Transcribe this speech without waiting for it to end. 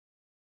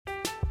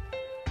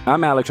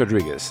I'm Alex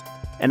Rodriguez.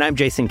 And I'm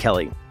Jason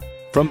Kelly.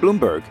 From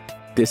Bloomberg,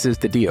 this is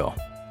The Deal.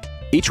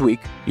 Each week,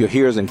 you'll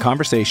hear us in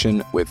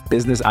conversation with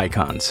business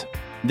icons.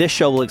 This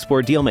show will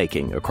explore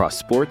deal-making across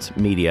sports,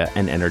 media,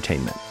 and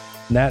entertainment.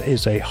 That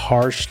is a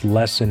harsh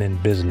lesson in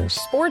business.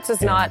 Sports is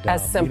not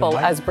as simple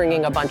as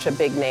bringing a bunch of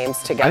big names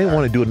together. I didn't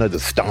want to do another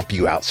stomp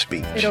you out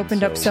speech. It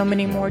opened up so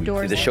many more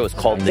doors. The show is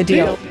called The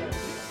Deal.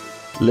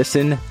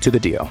 Listen to The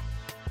Deal.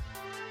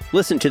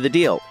 Listen to The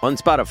Deal on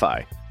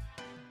Spotify.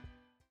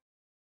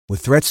 With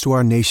threats to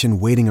our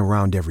nation waiting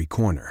around every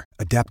corner,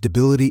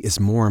 adaptability is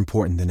more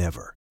important than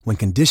ever. When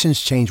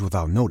conditions change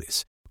without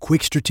notice,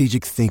 quick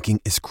strategic thinking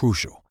is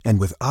crucial.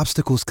 And with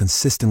obstacles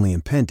consistently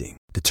impending,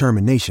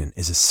 determination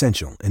is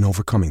essential in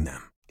overcoming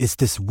them. It's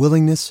this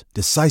willingness,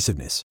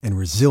 decisiveness, and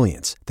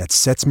resilience that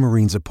sets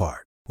Marines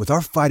apart. With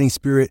our fighting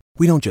spirit,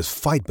 we don't just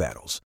fight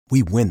battles,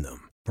 we win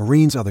them.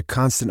 Marines are the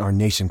constant our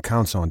nation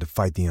counts on to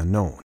fight the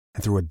unknown.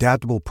 And through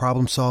adaptable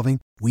problem solving,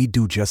 we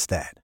do just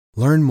that.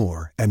 Learn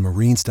more at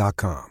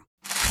marines.com.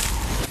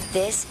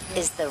 This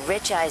is The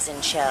Rich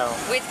Eisen Show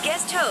with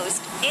guest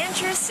host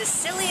Andrew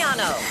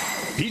Siciliano.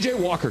 PJ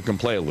Walker can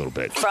play a little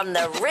bit. From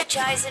The Rich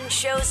Eisen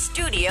Show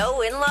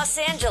studio in Los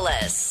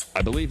Angeles.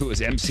 I believe it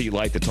was MC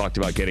Light that talked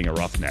about getting a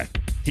roughneck.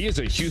 He is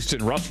a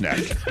Houston roughneck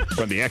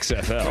from the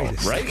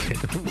XFL, right?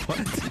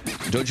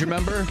 What? Don't you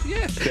remember?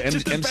 Yeah.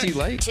 The MC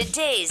Light?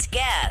 Today's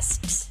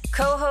guests.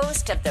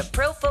 Co-host of the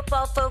Pro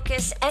Football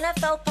Focus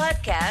NFL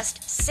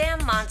podcast,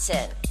 Sam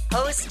Monson.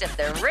 Host of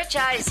The Rich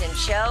Eisen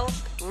Show,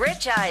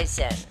 Rich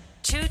Eisen.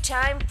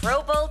 Two-time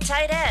Pro Bowl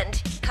tight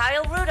end,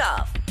 Kyle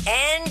Rudolph.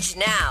 And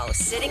now,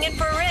 sitting in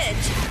for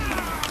Rich,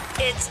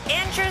 it's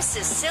Andrew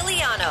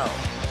Siciliano.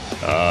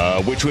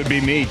 Which would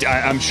be me.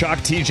 I'm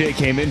shocked TJ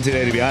came in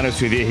today, to be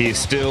honest with you. He's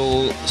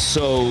still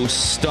so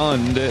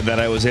stunned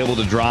that I was able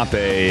to drop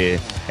an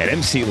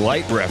MC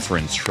Light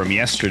reference from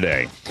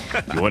yesterday.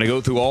 You want to go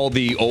through all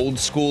the old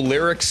school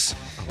lyrics?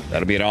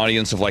 That'll be an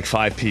audience of like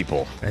 5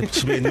 people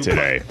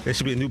today. There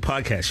should be a new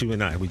podcast, you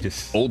and I. We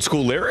just old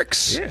school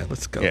lyrics? Yeah,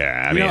 let's go.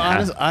 Yeah, I mean,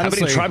 honestly, how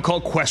many Tribe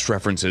Called Quest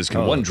references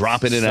can one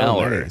drop in an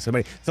hour?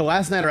 So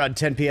last night around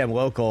 10 p.m.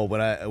 local,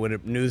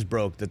 when news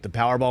broke that the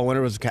Powerball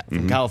winner was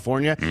from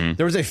California,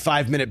 there was a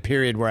 5-minute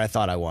period where I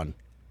thought I won.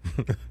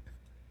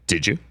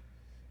 Did you?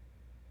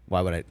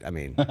 Why would I? I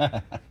mean,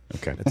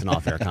 okay, it's an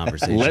off-air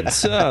conversation.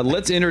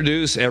 Let's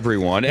introduce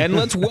everyone and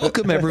let's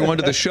welcome everyone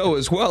to the show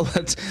as well.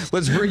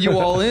 Let's bring you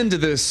all into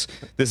this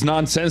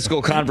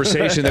nonsensical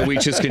conversation that we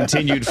just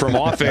continued from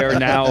off-air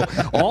now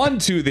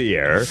onto the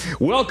air.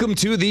 Welcome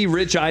to the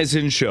Rich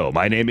Eisen Show.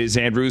 My name is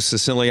Andrew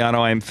Siciliano.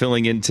 I'm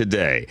filling in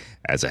today,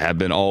 as I have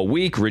been all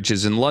week. Rich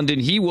is in London.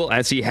 He will,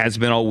 as he has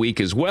been all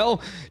week as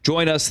well,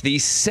 join us the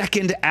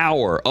second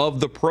hour of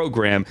the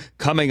program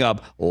coming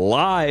up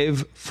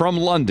live from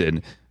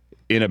London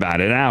in about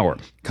an hour.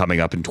 Coming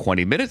up in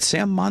 20 minutes,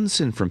 Sam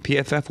Monson from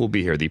PFF will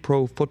be here, the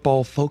Pro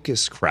Football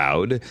Focus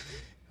crowd.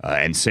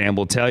 And Sam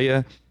will tell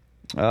you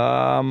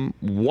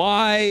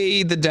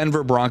why the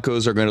Denver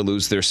Broncos are going to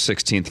lose their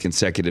 16th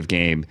consecutive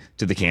game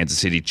to the Kansas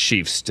City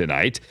Chiefs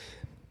tonight.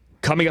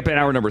 Coming up in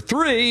hour number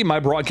 3,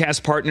 my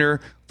broadcast partner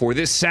for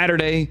this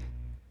Saturday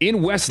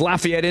in West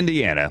Lafayette,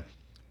 Indiana,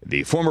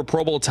 the former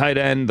Pro Bowl tight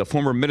end, the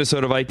former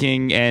Minnesota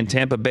Viking and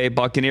Tampa Bay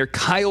Buccaneer,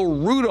 Kyle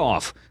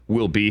Rudolph,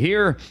 will be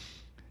here.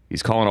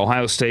 He's calling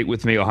Ohio State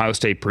with me, Ohio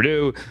State,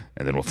 Purdue.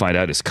 And then we'll find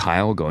out, is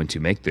Kyle going to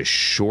make the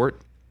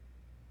short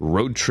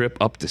road trip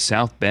up to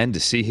South Bend to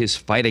see his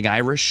Fighting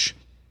Irish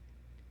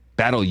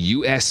battle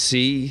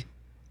USC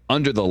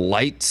under the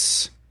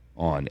lights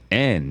on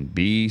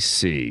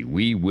NBC?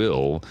 We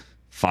will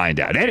find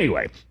out.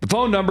 Anyway, the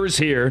phone number's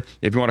here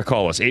if you want to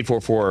call us.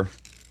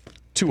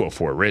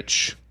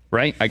 844-204-RICH.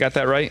 Right? I got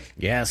that right?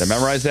 Yes. Did I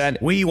memorize that?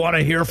 We want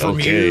to hear from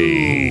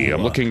you.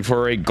 I'm looking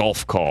for a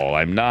golf call.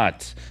 I'm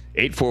not.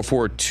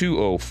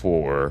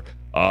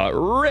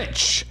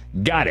 844-204-RICH.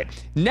 Got it.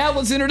 Now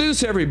let's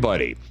introduce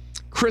everybody.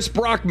 Chris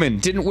Brockman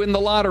didn't win the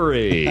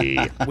lottery.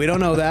 We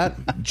don't know that.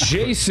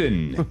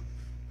 Jason,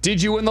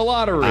 did you win the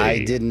lottery?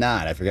 I did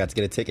not. I forgot to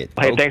get a ticket.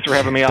 Hey, thanks for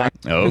having me on.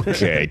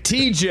 Okay.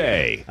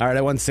 TJ. All right,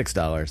 I won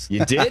 $6.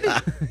 You did?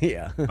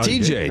 Yeah.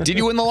 TJ, did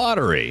you win the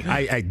lottery?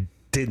 I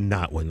did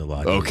not win the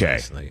lottery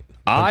last night.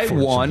 I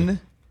won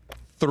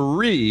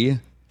 $3.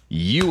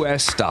 Hey,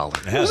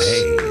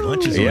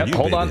 lunch is on you,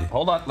 hold baby. on.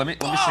 Let me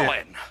see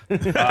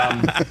it.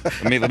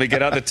 Let me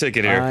get out the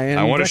ticket here.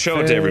 I want to show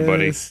it to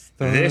everybody.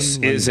 This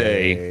is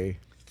a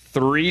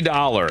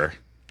 $3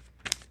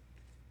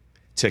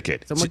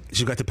 ticket.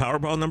 You got the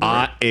Powerball number?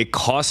 Right? It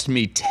cost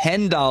me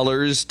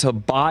 $10 to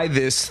buy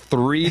this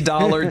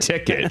 $3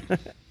 ticket.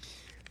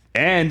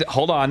 And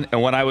hold on.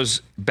 And when I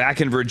was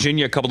back in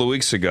Virginia a couple of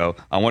weeks ago,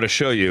 I want to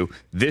show you.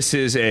 This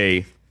is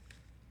a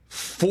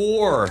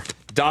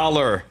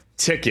 $4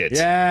 ticket.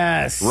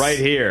 Yes. Right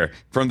here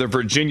from the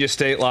Virginia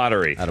State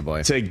Lottery.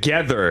 Attaboy.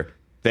 Together,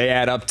 they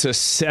add up to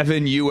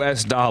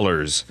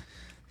 $7.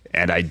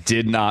 And I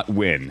did not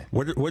win.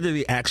 What are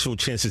the actual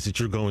chances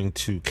that you're going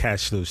to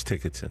cash those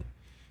tickets in?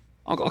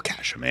 I'll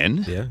cash them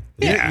in.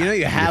 Yeah.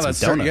 You have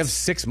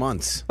 6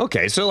 months.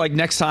 Okay, so like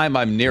next time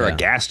I'm near a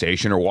gas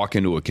station or walk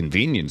into a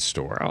convenience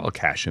store, I'll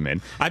cash them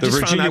in. The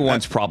Virginia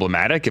one's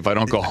problematic. If I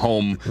don't go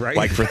home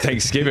like for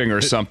Thanksgiving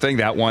or something,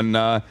 that one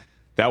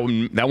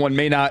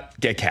may not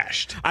get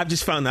cashed. I've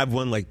just found I've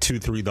won like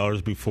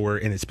 $2-3 before,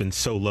 and it's been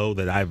so low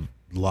that I've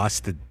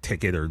lost the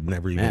ticket or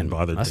never even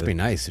bothered. Must be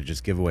nice to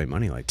just give away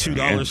money like that.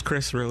 $2,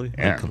 Chris, really?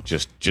 Yeah,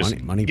 just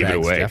money give bags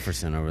it away.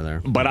 Jefferson over there.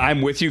 But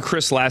I'm with you,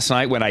 Chris. Last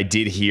night when I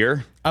did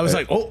hear, I was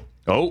like,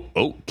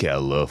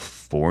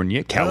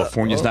 California.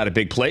 California's not a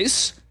big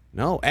place.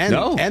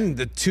 And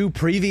the 2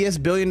 previous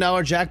 $1 billion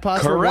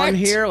jackpots were won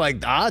here. Like,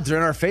 the odds are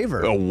in our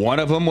favor. One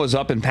of them was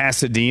up in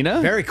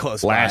Pasadena. Very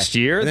close last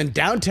year. And then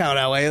downtown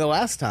L.A. the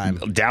last time.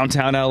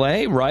 Downtown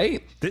L.A.,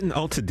 right? Didn't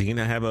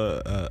Altadena have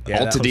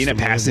Altadena,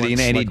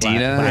 Pasadena, and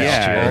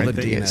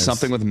Edina?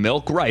 Something with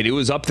milk. Right. It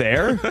was up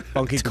there.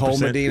 Funky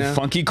Cold Medina.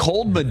 Funky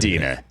Cold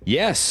Medina.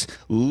 Yes.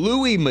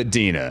 Louis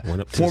Medina,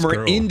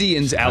 former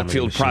Indians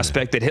outfield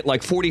prospect that hit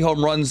like 40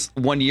 home runs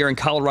one year in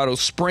Colorado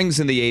Springs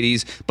in the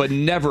 80s, but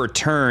never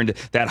turned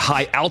that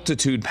high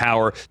altitude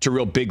power to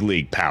real big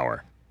league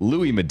power.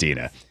 Louis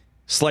Medina,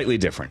 slightly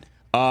different.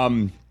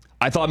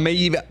 I thought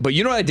maybe, but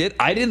you know what I did?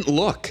 I didn't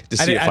look to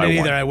see if I won. I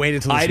didn't either. I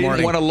waited till this morning. I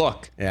didn't want to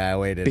look. Yeah, I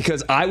waited.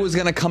 Because I was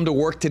going to come to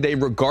work today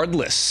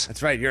regardless.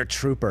 That's right. You're a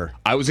trooper.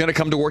 I was going to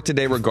come to work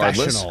today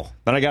regardless.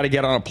 But I got to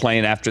get on a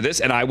plane after this,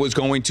 and I was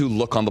going to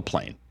look on the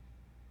plane.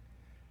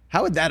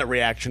 How would that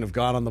reaction have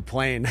gone on the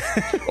plane?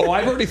 I've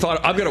already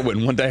thought I'm going to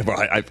win one day.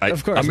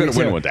 Of course, I'm going to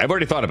win one day. I've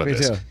already thought about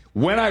this. Too.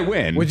 When I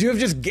win, would you have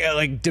just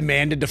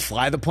demanded to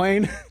fly the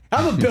plane?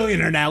 I'm a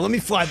billionaire now. Let me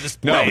fly this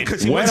plane. No,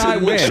 because when I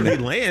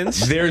win,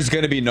 there's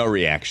going to be no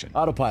reaction.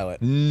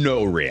 Autopilot.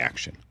 No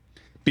reaction,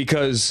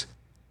 because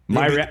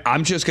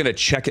I'm just going to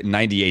check it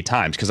 98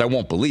 times because I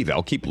won't believe it.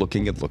 I'll keep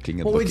looking and looking.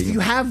 If you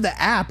have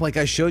the app, like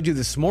I showed you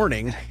this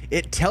morning,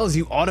 it tells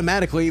you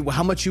automatically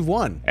how much you've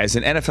won. As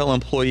an NFL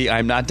employee,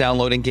 I'm not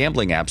downloading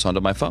gambling apps onto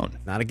my phone.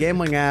 Not a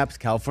gambling app. It's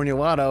California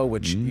Lotto,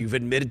 which you've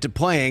admitted to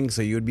playing,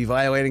 so you would be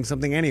violating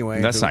something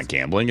anyway. That's not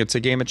gambling. It's a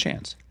game of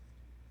chance.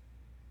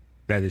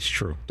 That is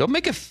true. Don't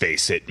make a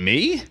face at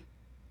me.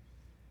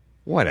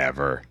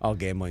 Whatever. All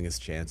gambling is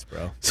chance,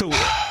 bro. So,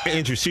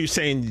 Andrew, so you're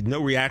saying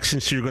no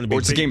reaction, so you're going to be... Or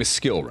it's a game of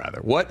skill,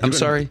 rather. What? I'm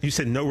sorry? You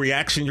said no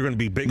reaction, you're going to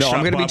be big shot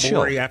I'm going to be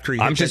chill. After he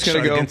hit that shot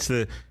against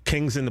the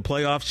Kings in the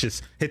playoffs,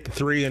 just hit the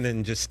 3 and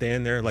then just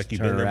stand there like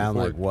you've been there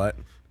before. Like what?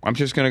 I'm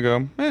just going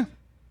to go,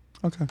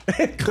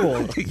 okay.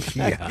 Cool.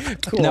 Yeah.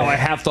 Cool. No, I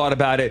have thought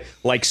about it,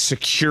 like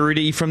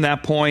security from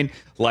that point.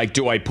 Like,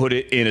 do I put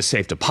it in a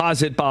safe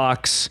deposit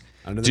box?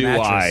 Under the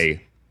mattress.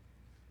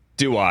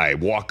 Do I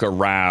walk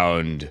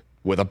around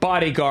with a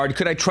bodyguard?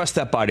 Could I trust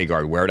that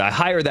bodyguard? Where would I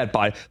hire that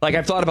body? Like,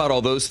 I've thought about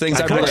all those things.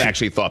 I've really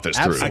actually thought this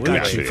through. I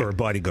got you for a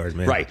bodyguard,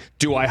 man. Right.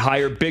 Do I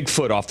hire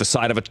Bigfoot off the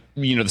side of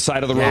the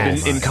side of the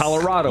road in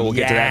Colorado? We'll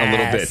get to that in a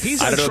little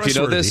bit. I don't know if you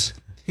know this.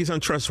 He's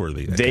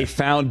untrustworthy. They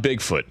found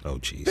Bigfoot. Oh,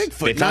 jeez.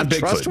 Bigfoot, they found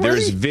Bigfoot.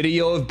 There's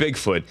video of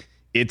Bigfoot.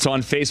 It's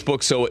on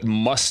Facebook, so it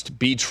must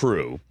be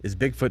true. Is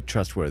Bigfoot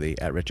trustworthy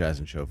at Rich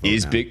Eisen Show?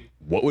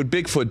 What would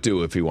Bigfoot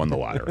do if he won the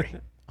lottery?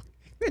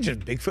 Imagine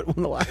Bigfoot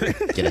won the lottery.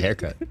 Get a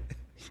haircut.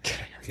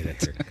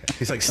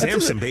 He's like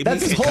Samson, baby.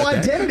 That's his whole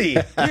identity.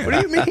 What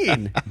do you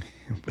mean?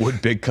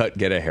 Would Big Cut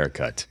get a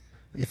haircut?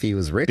 If he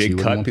was rich, Big he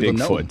wouldn't Cut, want people to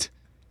know him. Bigfoot.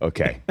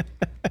 Okay.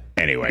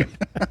 Anyway.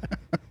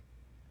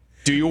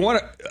 Do you want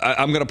to...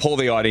 I'm going to poll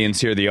the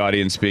audience here, the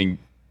audience being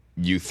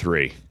you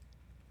three.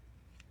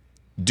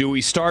 Do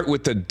we start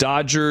with the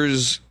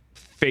Dodgers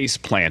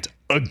faceplant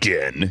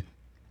again?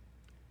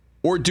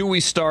 Or do we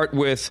start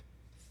with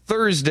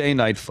Thursday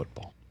Night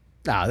Football?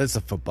 Nah, this is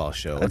a football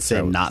show. Let's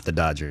say not the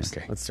Dodgers.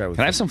 Okay. Let's start with.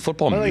 Can I have some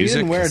football music? You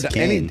didn't wear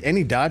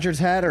any Dodgers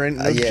hat or any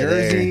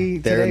jersey?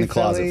 They're in the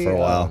closet for a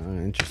while. Oh,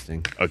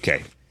 interesting.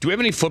 Okay. Do we have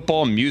any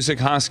football music,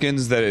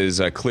 Hoskins, that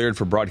is cleared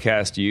for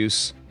broadcast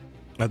use?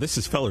 This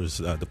is Feller's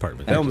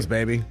department. Films,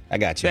 baby. I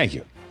got you.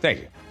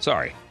 Thank you.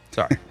 Sorry,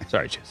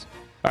 Chase.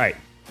 All right.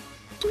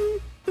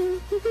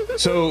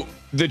 So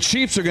the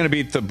Chiefs are going to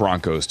beat the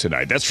Broncos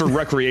tonight. That's for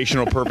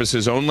recreational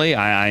purposes only.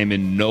 I am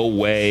in no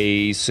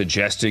way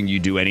suggesting you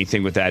do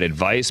anything with that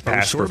advice.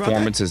 Past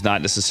performance is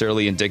not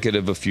necessarily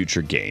indicative of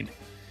future gain.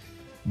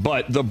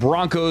 But the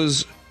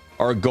Broncos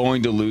are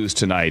going to lose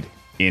tonight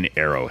in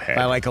Arrowhead.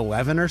 By like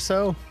 11 or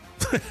so?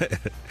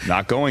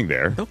 Not going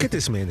there. Don't get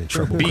this man in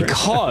trouble.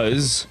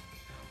 Because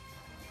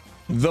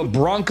the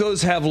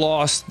Broncos have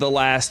lost the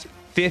last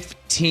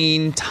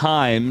 15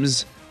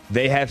 times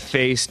they have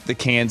faced the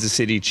Kansas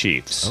City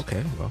Chiefs.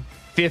 Okay, well.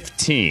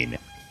 15.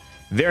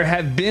 There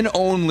have been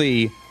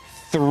only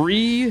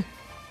 3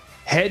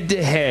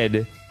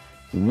 head-to-head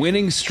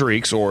winning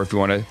streaks, or if you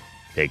want to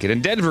take it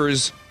in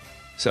Denver's,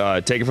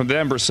 take it from the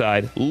Denver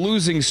side,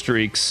 losing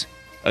streaks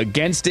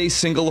against a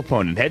single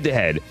opponent,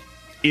 head-to-head,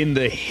 in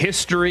the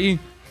history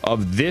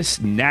of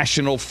this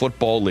National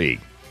Football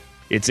League.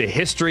 It's a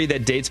history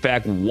that dates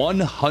back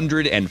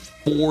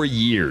 104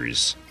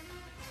 years.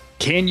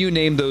 Can you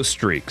name those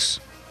streaks?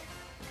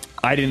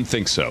 I didn't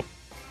think so.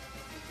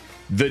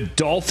 The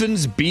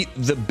Dolphins beat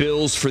the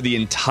Bills for the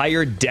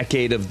entire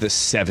decade of the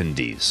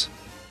 70s.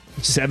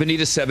 70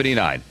 to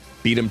 79.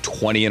 Beat them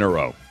 20 in a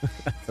row.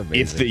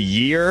 If the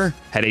year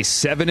had a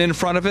 7 in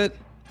front of it,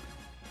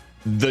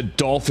 the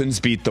Dolphins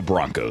beat the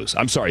Broncos.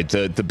 I'm sorry,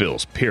 the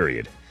Bills,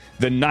 period.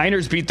 The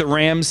Niners beat the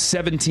Rams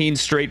 17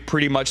 straight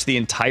pretty much the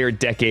entire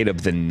decade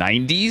of the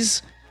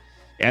 90s.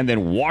 And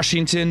then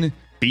Washington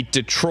beat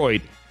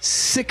Detroit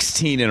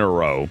 16 in a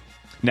row.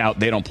 Now,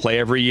 they don't play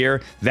every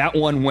year. That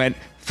one went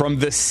from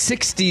the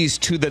 60s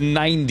to the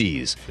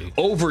 90s.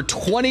 Over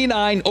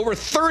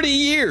 30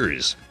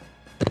 years.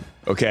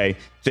 Okay,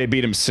 they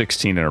beat them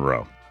 16 in a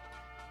row.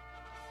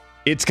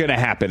 It's going to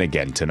happen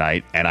again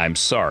tonight, and I'm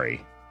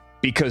sorry,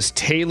 because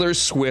Taylor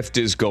Swift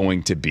is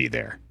going to be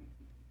there.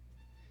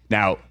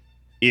 Now,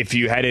 if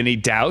you had any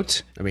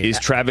doubt, is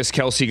Travis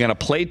Kelce going to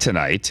play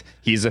tonight?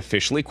 He's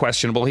officially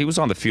questionable. He was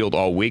on the field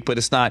all week, but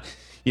it's not,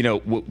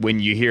 when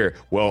you hear,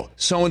 well,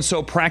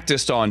 so-and-so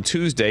practiced on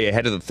Tuesday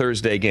ahead of the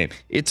Thursday game.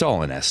 It's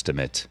all an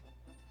estimate.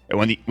 And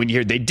when you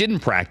hear they didn't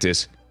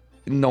practice,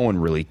 no one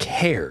really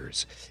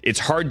cares. It's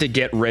hard to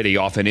get ready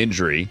off an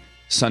injury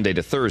Sunday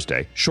to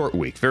Thursday. Short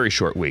week, very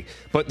short week.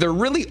 But there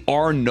really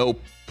are no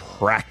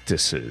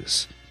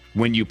practices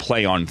when you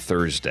play on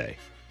Thursday.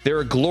 There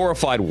are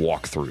glorified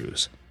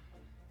walkthroughs.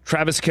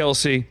 Travis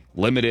Kelce,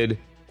 limited,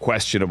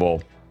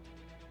 questionable.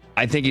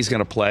 I think he's going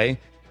to play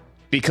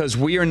because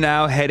we are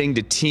now heading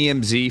to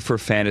TMZ for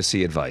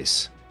fantasy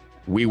advice.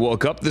 We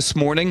woke up this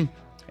morning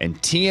and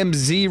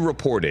TMZ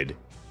reported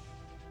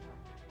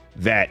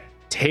that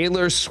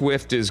Taylor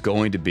Swift is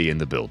going to be in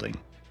the building.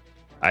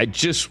 I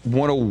just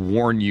want to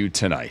warn you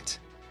tonight,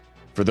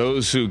 for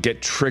those who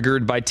get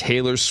triggered by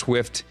Taylor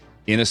Swift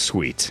in a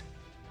suite,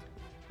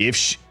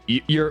 it's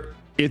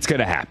going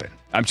to happen.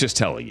 I'm just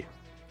telling you.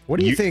 What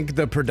do you think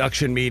the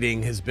production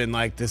meeting has been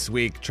like this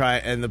week?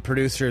 And the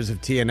producers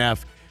of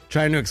TNF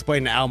trying to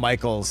explain to Al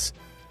Michaels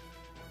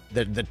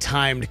the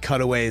timed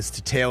cutaways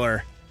to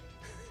Taylor.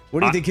 What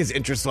do you think his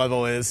interest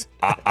level is?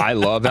 I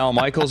love Al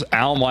Michaels.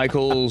 Al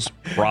Michaels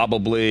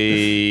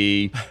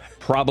probably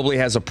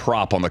has a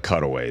prop on the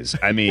cutaways.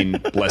 I mean,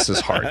 bless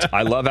his heart.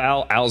 I love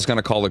Al. Al's going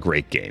to call a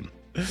great game.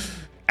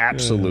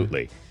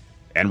 Absolutely.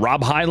 And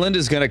Rob Hyland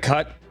is going to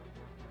cut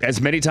as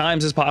many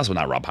times as possible.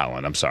 Not Rob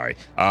Hyland. I'm sorry.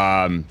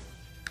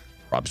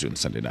 Rob's doing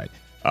Sunday night.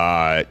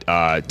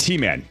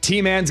 T-Man.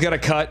 T-Man's got to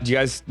cut. Do you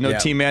guys know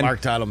T-Man?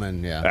 Mark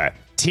Titleman, yeah. All right.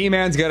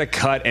 T-Man's got to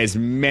cut as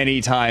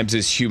many times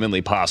as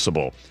humanly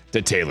possible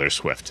to Taylor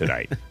Swift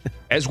tonight.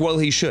 As well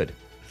he should.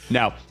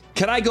 Now,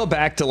 can I go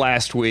back to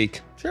last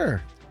week?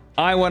 Sure.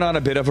 I went on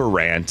a bit of a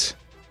rant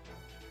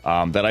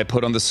that I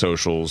put on the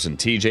socials, and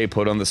TJ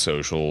put on the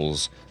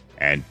socials,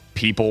 and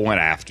people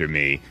went after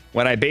me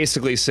when I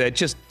basically said,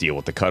 just deal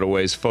with the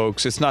cutaways,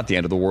 folks. It's not the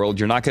end of the world.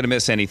 You're not going to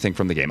miss anything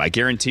from the game. I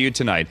guarantee you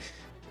tonight,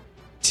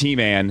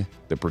 T-Man,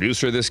 the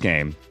producer of this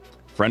game,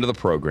 friend of the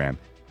program,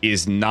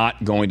 is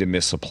not going to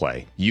miss a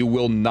play. You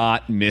will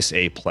not miss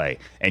a play.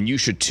 And you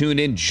should tune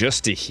in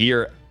just to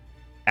hear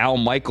Al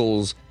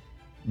Michaels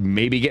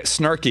maybe get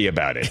snarky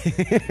about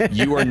it.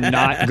 You are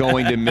not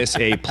going to miss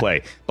a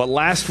play. But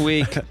last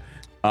week,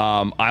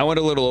 I went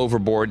a little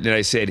overboard and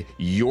I said,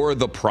 you're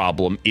the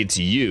problem. It's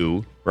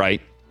you,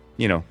 right?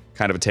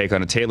 Kind of a take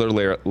on a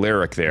Taylor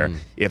lyric there.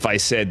 If I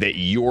said that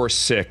you're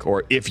sick,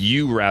 or if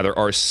you rather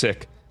are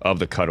sick of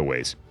the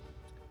cutaways.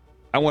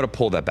 I want to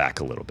pull that back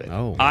a little bit.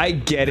 I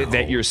get it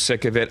that you're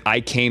sick of it. I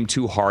came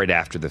too hard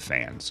after the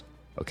fans,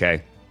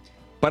 okay?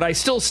 But I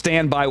still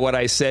stand by what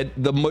I said.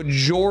 The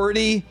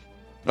majority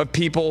of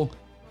people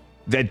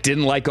that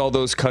didn't like all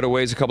those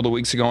cutaways a couple of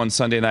weeks ago on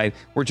Sunday night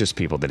were just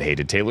people that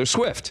hated Taylor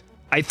Swift.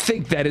 I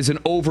think that is an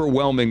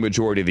overwhelming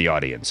majority of the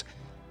audience.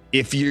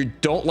 If you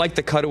don't like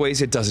the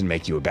cutaways, it doesn't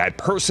make you a bad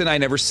person. I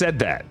never said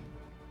that.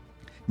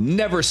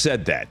 Never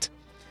said that.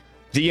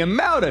 The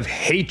amount of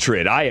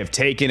hatred I have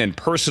taken and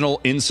personal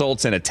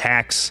insults and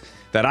attacks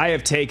that I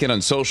have taken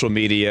on social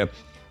media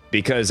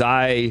because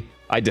I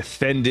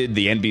defended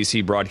the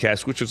NBC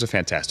broadcast, which was a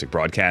fantastic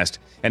broadcast,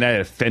 and I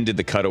defended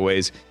the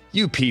cutaways.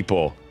 You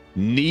people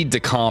need to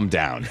calm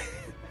down,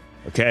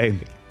 okay?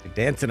 You're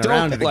dancing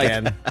around it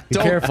again. Be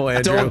careful,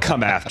 Andrew. Don't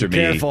come after me.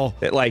 Careful.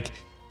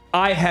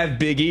 I have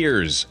big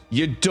ears.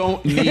 You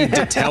don't need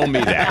to tell me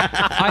that.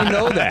 I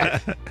know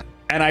that.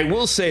 And I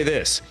will say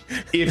this,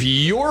 if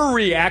your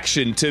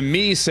reaction to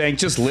me saying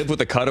just live with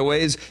the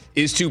cutaways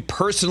is to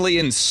personally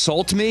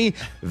insult me,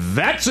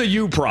 that's a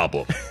you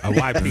problem.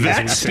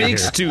 That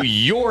speaks to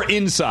your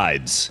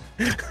insides.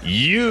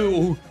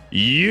 You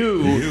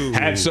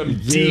have some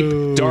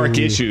deep, dark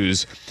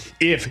issues.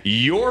 If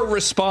your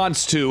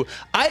response to,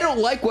 I don't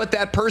like what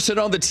that person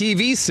on the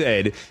TV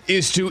said,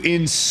 is to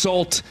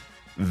insult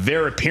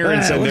their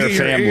appearance and their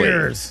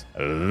family,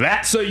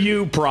 that's a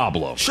you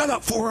problem. Shut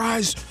up, Four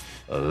Eyes.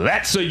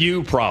 That's a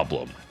you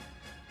problem.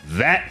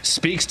 That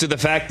speaks to the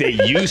fact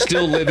that you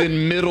still live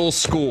in middle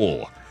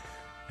school.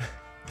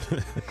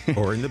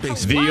 Or in the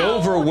basement. The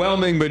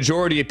overwhelming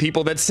majority of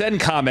people that send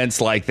comments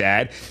like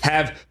that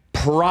have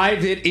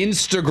private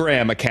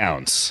Instagram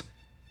accounts.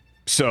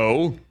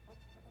 So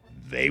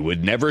they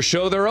would never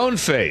show their own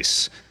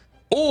face.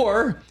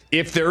 Or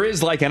if there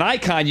is like an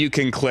icon you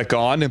can click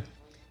on,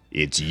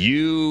 it's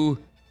you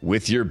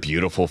with your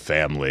beautiful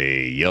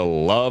family. You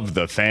love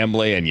the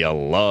family and you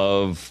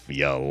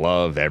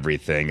love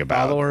everything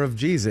about follower of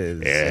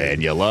Jesus.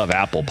 And you love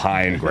apple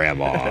pie and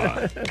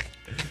grandma.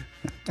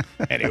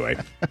 Anyway.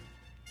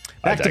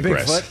 Back to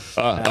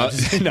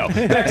Bigfoot. No,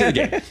 back to the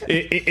game.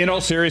 In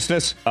all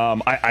seriousness,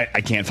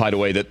 I can't find a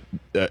way to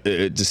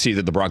see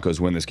that the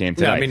Broncos win this game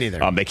tonight. No, me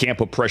neither. They can't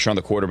put pressure on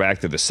the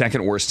quarterback. They're the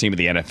second worst team in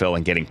the NFL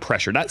in getting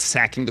pressure. Not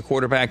sacking the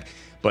quarterback,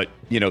 but,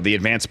 the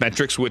advanced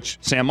metrics, which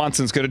Sam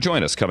Monson's going to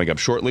join us coming up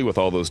shortly with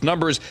all those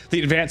numbers.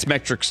 The advanced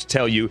metrics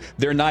tell you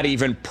they're not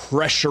even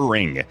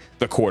pressuring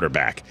the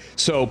quarterback.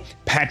 So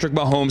Patrick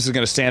Mahomes is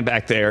going to stand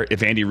back there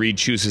if Andy Reid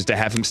chooses to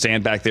have him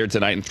stand back there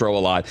tonight and throw a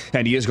lot,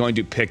 and he is going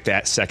to pick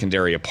that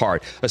secondary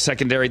apart. A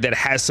secondary that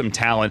has some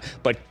talent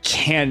but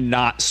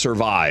cannot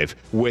survive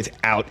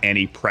without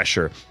any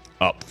pressure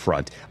up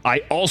front.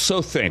 I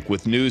also think,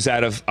 with news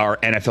out of our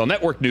NFL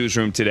Network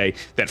newsroom today,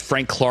 that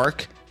Frank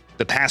Clark,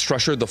 the pass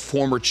rusher, the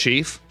former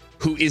Chief,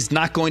 who is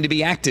not going to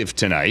be active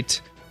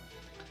tonight,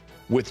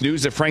 with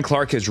news that Frank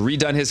Clark has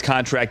redone his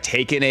contract,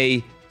 taken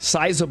a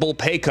sizable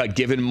pay cut,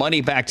 given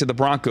money back to the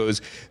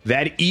Broncos,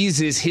 that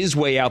eases his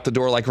way out the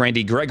door like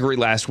Randy Gregory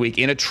last week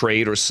in a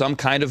trade or some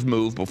kind of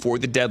move before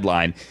the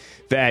deadline,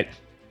 that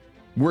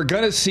we're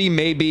going to see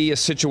maybe a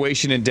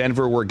situation in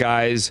Denver where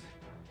guys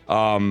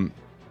on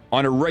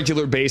a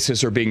regular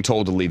basis are being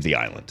told to leave the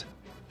island.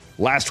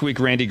 Last week,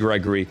 Randy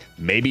Gregory,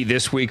 maybe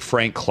this week,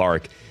 Frank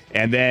Clark.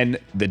 And then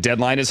the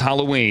deadline is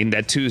Halloween,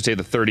 that Tuesday,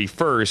 the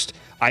 31st.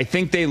 I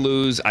think they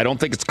lose. I don't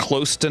think it's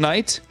close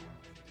tonight.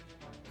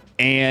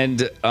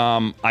 And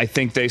I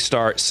think they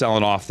start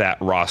selling off that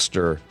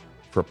roster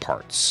for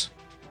parts.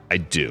 I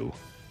do.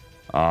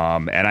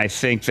 And I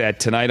think that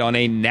tonight on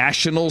a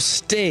national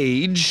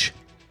stage,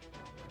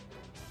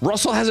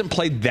 Russell hasn't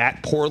played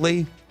that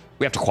poorly.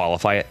 We have to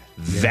qualify it.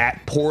 Yeah.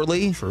 That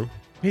poorly. True.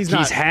 He's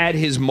had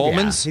his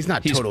moments. Yeah, he's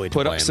not totally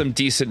put up some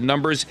decent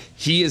numbers.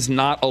 He is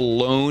not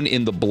alone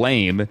in the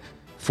blame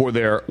for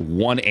their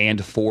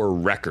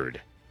 1-4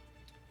 record.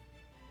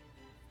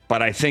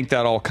 But I think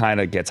that all kind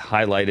of gets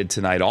highlighted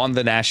tonight on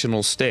the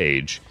national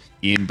stage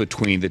in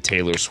between the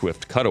Taylor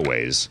Swift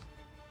cutaways.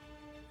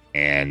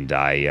 And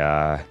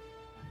I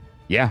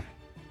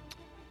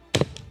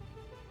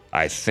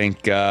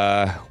think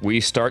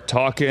we start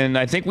talking.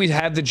 I think we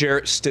have the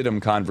Jarrett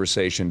Stidham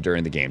conversation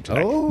during the game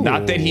tonight. Oh.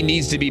 Not that he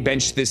needs to be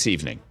benched this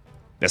evening.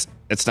 That's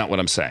not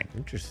what I'm saying.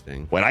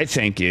 Interesting. What I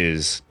think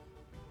is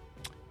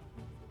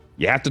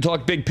you have to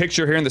talk big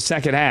picture here in the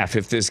second half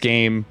if this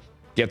game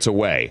gets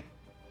away.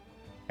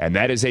 And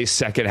that is a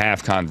second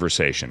half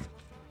conversation.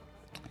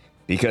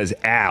 Because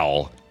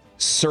Al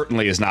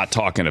certainly is not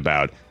talking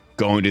about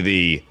going to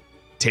the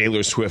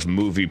Taylor Swift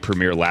movie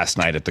premiere last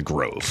night at the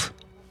Grove.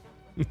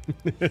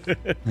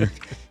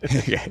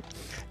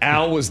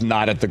 Al was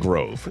not at the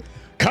Grove.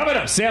 Coming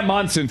up, Sam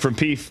Monson from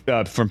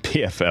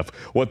PFF,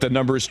 what the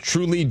numbers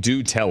truly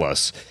do tell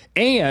us.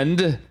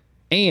 And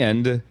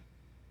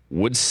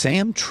would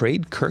Sam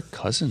trade Kirk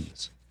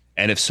Cousins?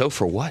 And if so,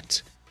 for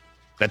what?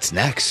 That's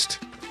next.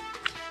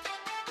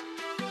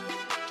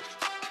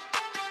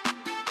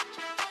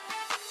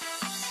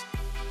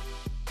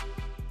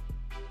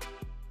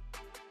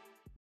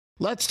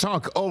 Let's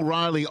talk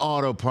O'Reilly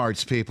Auto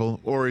Parts, people,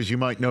 or as you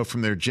might know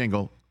from their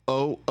jingle,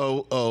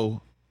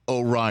 O'Reilly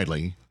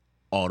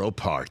Auto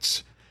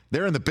Parts.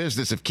 They're in the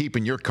business of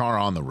keeping your car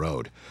on the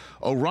road.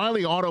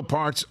 O'Reilly Auto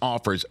Parts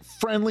offers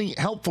friendly,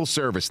 helpful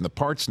service and the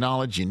parts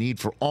knowledge you need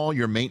for all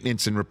your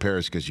maintenance and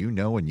repairs, because you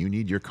know when you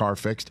need your car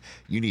fixed,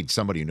 you need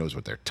somebody who knows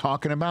what they're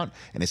talking about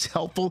and is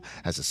helpful,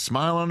 has a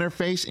smile on their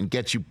face, and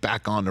gets you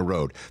back on the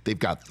road. They've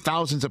got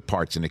thousands of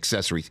parts and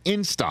accessories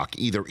in stock,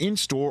 either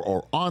in-store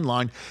or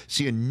online,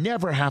 so you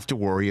never have to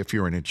worry if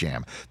you're in a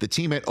jam. The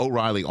team at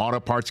O'Reilly Auto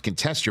Parts can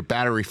test your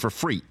battery for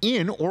free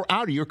in or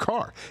out of your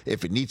car.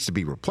 If it needs to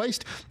be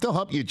replaced, they'll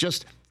help you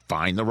just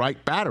find the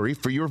right battery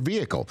for your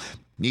vehicle.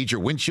 Need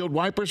your windshield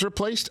wipers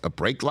replaced, a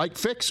brake light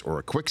fix, or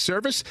a quick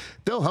service?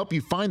 They'll help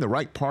you find the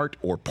right part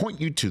or point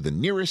you to the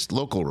nearest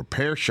local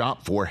repair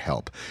shop for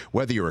help.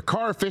 Whether you're a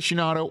car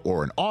aficionado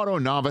or an auto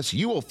novice,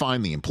 you will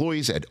find the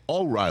employees at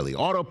O'Reilly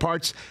Auto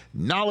Parts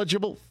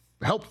knowledgeable,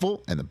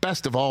 helpful, and the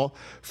best of all,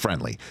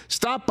 friendly.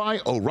 Stop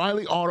by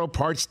O'Reilly Auto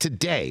Parts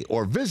today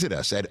or visit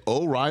us at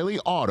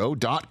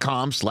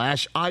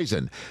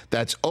O'ReillyAuto.com/Eisen.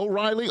 That's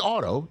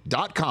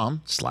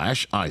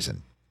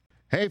O'ReillyAuto.com/Eisen.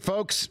 Hey,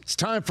 folks, it's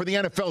time for the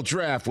NFL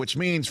Draft, which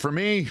means for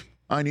me,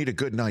 I need a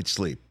good night's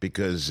sleep,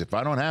 because if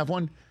I don't have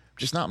one, I'm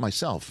just not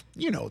myself.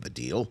 You know the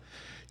deal.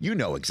 You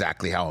know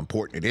exactly how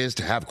important it is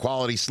to have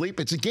quality sleep.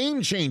 It's a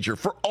game changer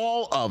for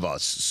all of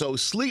us. So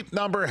Sleep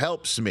Number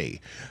helps me.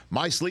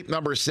 My Sleep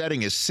Number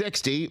setting is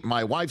 60.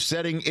 My wife's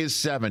setting is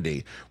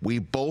 70. We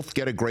both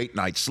get a great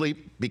night's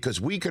sleep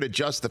because we could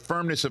adjust the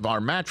firmness of our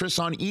mattress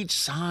on each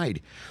side.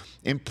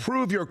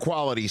 Improve your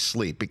quality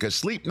sleep because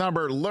Sleep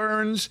Number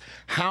learns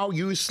how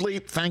you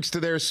sleep thanks to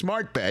their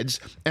smart beds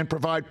and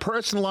provide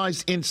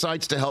personalized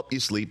insights to help you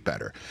sleep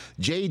better.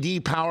 J.D.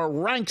 Power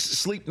ranks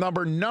Sleep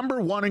Number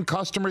 #1 in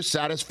customer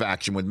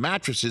satisfaction with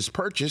mattresses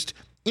purchased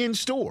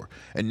in-store.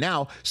 And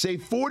now,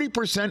 save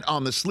 40%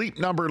 on the Sleep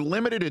Number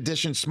limited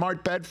edition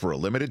smart bed for a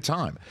limited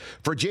time.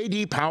 For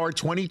J.D. Power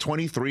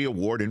 2023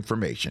 award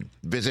information,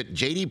 visit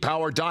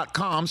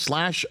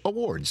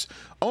jdpower.com/awards.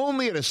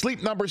 Only at a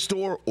Sleep Number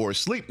store or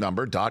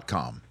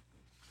sleepnumber.com.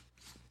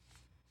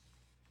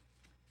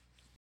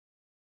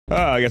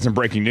 I got some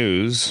breaking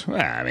news.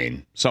 I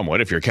mean, somewhat.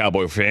 If you're a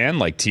Cowboy fan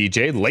like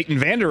TJ, Leighton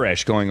Vander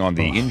Esch going on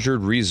the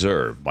injured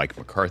reserve. Mike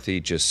McCarthy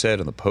just said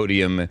on the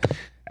podium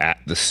at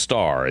the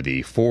Star,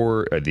 the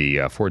Ford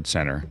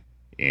Center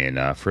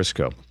in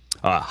Frisco.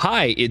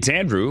 Hi, it's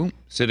Andrew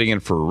sitting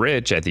in for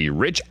Rich at the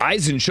Rich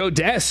Eisen Show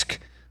desk,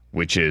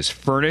 which is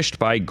furnished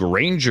by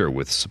Grainger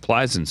with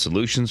supplies and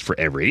solutions for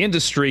every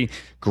industry.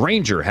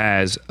 Grainger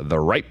has the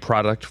right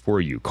product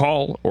for you.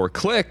 Call or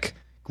click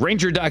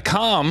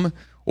Grainger.com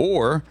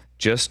or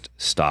just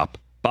stop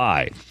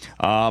by.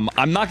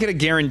 I'm not going to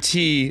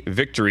guarantee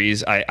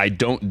victories. I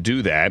don't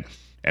do that.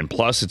 And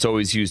plus, it's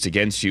always used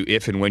against you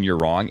if and when you're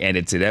wrong, and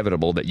it's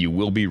inevitable that you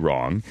will be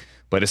wrong.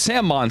 But as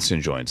Sam Monson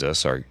joins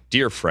us, our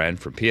dear friend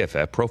from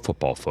PFF, Pro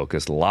Football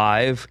Focus,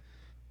 live,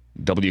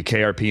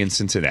 WKRP in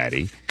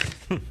Cincinnati.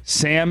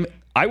 Sam,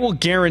 I will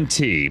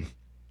guarantee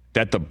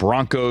that the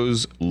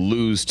Broncos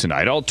lose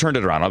tonight. I'll turn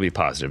it around. I'll be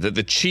positive that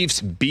the Chiefs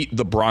beat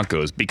the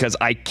Broncos because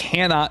I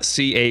cannot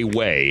see a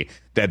way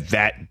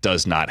that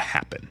does not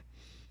happen.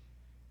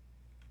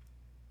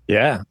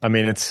 Yeah, I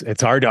mean,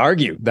 it's hard to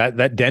argue.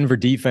 That Denver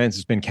defense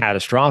has been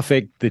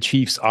catastrophic. The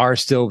Chiefs are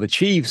still the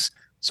Chiefs,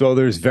 so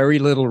there's very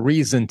little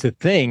reason to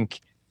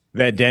think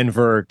that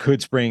Denver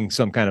could spring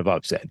some kind of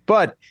upset.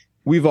 But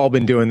we've all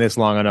been doing this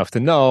long enough to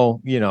know,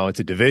 it's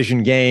a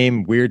division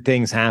game. Weird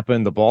things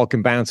happen. The ball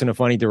can bounce in a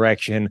funny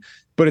direction,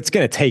 but it's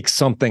going to take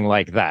something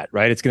like that,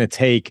 right? It's going to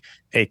take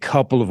a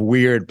couple of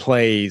weird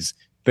plays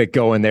that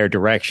go in their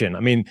direction.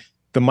 I mean,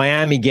 the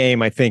Miami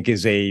game, I think,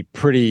 is a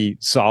pretty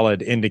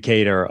solid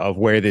indicator of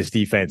where this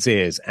defense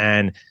is.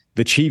 And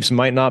the Chiefs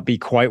might not be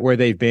quite where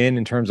they've been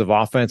in terms of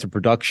offensive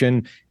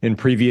production in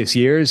previous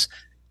years,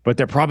 but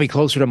they're probably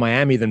closer to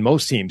Miami than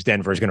most teams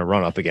Denver is going to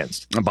run up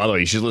against. And by the way,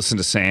 you should listen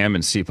to Sam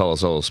and Steve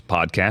Palazzolo's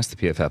podcast, the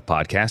PFF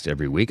podcast,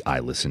 every week. I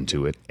listen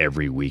to it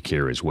every week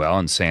here as well.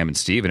 And Sam and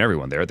Steve and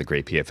everyone there, the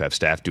great PFF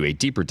staff, do a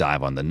deeper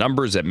dive on the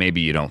numbers that maybe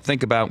you don't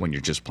think about when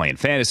you're just playing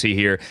fantasy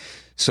here.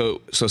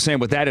 So Sam,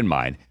 with that in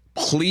mind,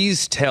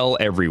 please tell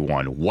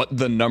everyone what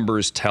the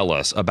numbers tell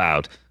us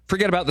about,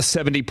 forget about the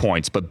 70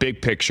 points, but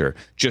big picture,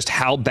 just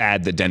how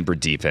bad the Denver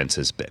defense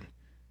has been.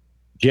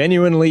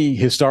 Genuinely,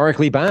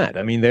 historically bad.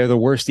 I mean, they're the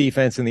worst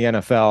defense in the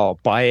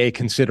NFL by a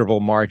considerable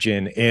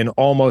margin in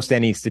almost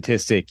any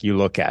statistic you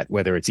look at,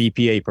 whether it's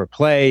EPA per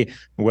play,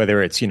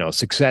 whether it's,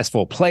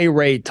 successful play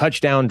rate,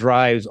 touchdown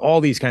drives, all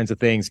these kinds of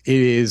things. It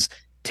is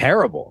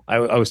terrible. I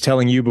was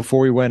telling you before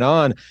we went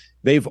on,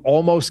 they've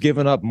almost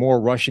given up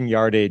more rushing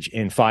yardage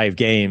in 5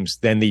 games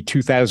than the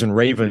 2000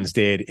 Ravens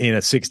did in a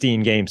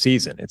 16-game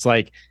season. It's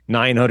like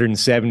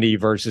 970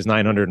 versus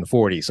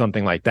 940,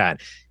 something like that.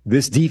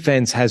 This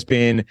defense has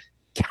been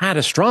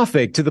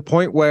catastrophic to the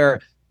point where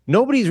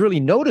nobody's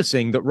really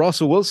noticing that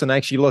Russell Wilson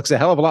actually looks a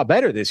hell of a lot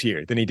better this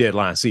year than he did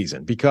last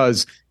season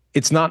because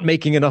it's not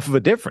making enough of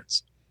a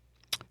difference.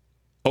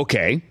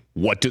 Okay,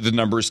 what do the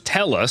numbers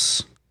tell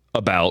us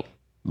about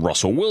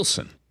Russell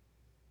Wilson?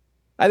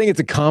 I think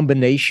it's a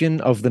combination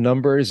of the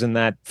numbers and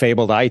that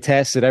fabled eye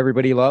test that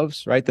everybody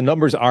loves, right? The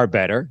numbers are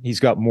better. He's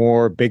got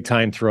more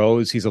big-time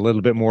throws. He's a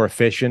little bit more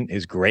efficient.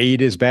 His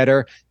grade is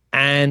better.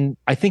 And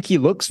I think he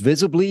looks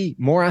visibly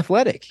more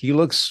athletic. He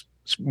looks,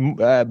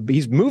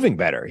 he's moving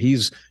better.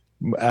 He's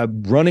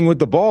running with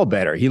the ball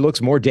better. He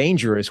looks more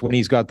dangerous when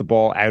he's got the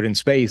ball out in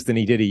space than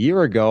he did a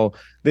year ago.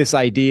 This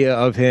idea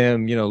of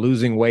him,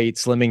 losing weight,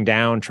 slimming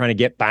down, trying to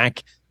get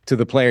back to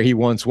the player he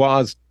once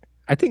was,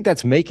 I think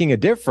that's making a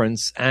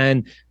difference.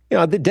 And,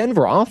 the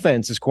Denver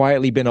offense has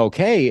quietly been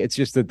okay. It's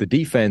just that the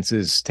defense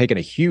has taken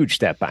a huge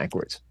step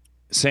backwards.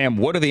 Sam,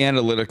 what do the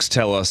analytics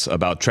tell us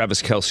about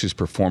Travis Kelce's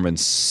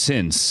performance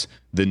since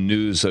the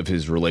news of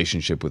his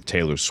relationship with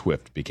Taylor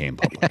Swift became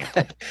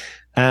public?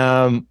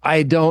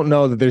 I don't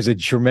know that there's a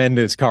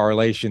tremendous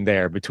correlation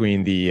there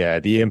between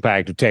the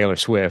impact of Taylor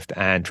Swift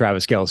and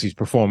Travis Kelce's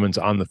performance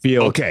on the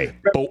field. Okay,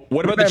 but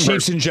what about the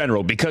Chiefs in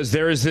general? Because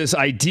there is this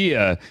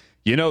idea,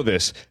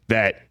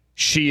 that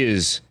she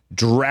is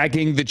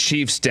dragging the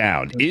Chiefs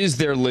down. Is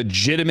there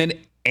legitimate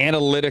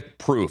analytic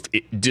proof?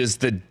 Does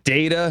the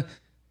data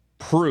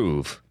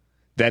prove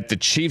that the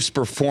Chiefs'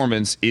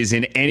 performance is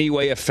in any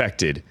way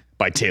affected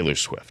by Taylor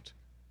Swift?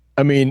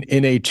 I mean,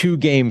 in a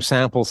 2-game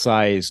sample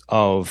size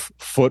of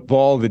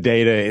football, the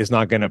data is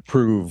not going to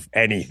prove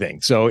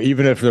anything. So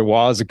even if there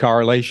was a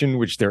correlation,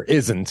 which there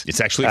isn't. It's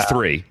actually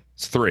 3.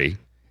 It's 3.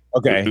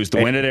 Okay. It was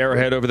the win at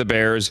Arrowhead over the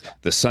Bears,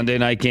 the Sunday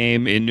night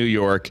game in New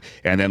York,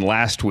 and then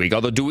last week.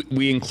 Although, do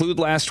we include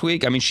last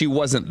week? I mean, she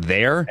wasn't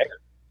there.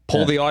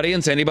 Poll the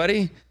audience.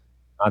 Anybody?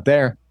 Not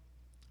there.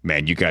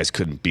 Man, you guys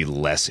couldn't be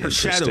less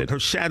interested. Her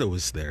shadow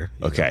is there.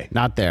 Okay.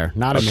 Not there.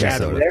 Not a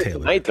shadow of Taylor.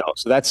 Tonight, though,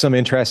 so that's some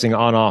interesting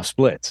on-off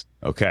splits.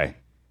 Okay.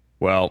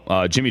 Well,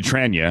 Jimmy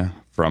Trania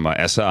from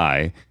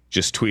SI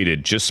just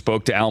tweeted, just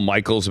spoke to Al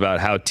Michaels about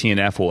how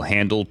TNF will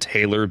handle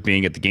Taylor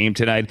being at the game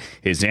tonight.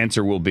 His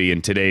answer will be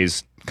in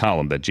today's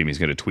column that Jimmy's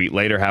going to tweet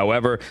later.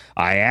 However,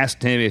 I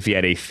asked him if he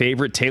had a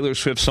favorite Taylor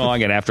Swift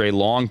song, and after a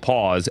long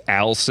pause,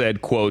 Al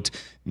said, quote,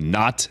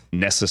 not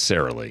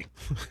necessarily.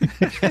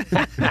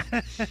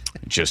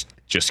 Just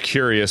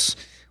curious,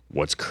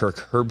 what's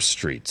Kirk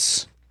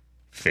Herbstreit's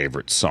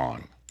favorite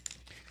song?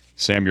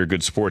 Sam, you're a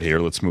good sport here.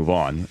 Let's move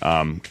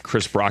on.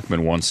 Chris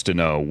Brockman wants to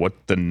know what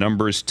the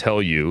numbers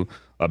tell you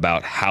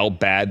about how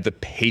bad the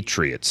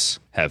Patriots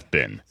have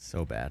been.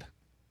 So bad.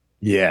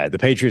 Yeah, the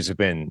Patriots have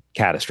been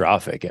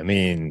catastrophic. I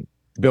mean,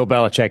 Bill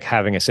Belichick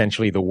having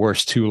essentially the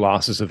worst 2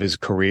 losses of his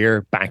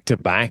career back to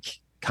back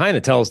kind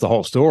of tells the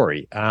whole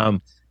story.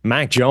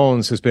 Mac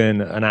Jones has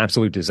been an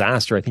absolute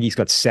disaster. I think he's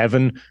got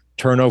 7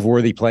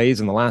 turnover-worthy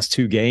plays in the last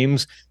 2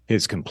 games.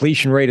 His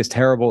completion rate is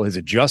terrible. His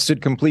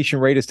adjusted completion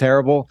rate is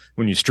terrible.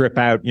 When you strip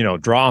out,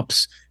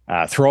 drops,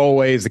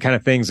 throwaways, the kind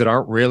of things that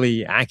aren't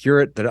really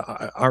accurate,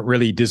 that aren't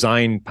really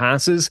designed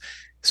passes.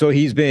 So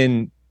he's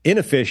been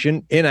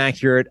inefficient,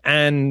 inaccurate,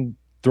 and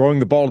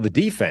throwing the ball to the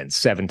defense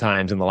 7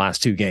 times in the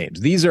last 2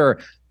 games. These are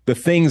the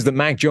things that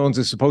Mac Jones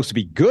is supposed to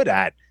be good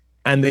at,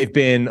 and they've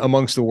been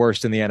amongst the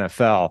worst in the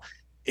NFL.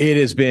 It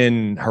has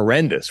been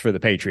horrendous for the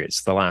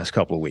Patriots the last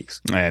couple of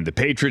weeks. And the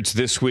Patriots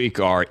this week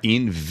are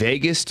in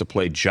Vegas to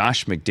play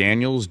Josh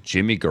McDaniels,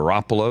 Jimmy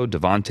Garoppolo,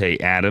 Devontae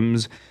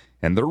Adams,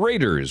 and the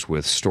Raiders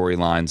with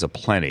storylines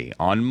aplenty.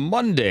 On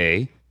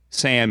Monday,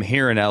 Sam,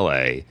 here in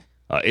L.A.,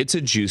 it's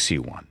a juicy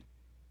one.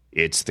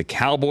 It's the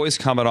Cowboys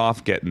coming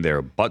off getting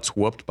their butts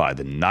whooped by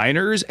the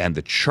Niners, and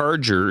the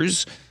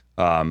Chargers,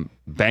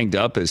 banged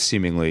up as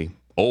seemingly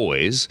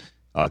always,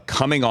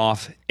 coming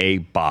off a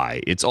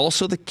bye. It's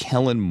also the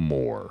Kellen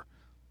Moore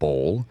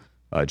Bowl.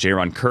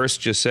 Jaron Kearse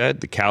just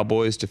said, the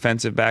Cowboys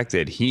defensive back,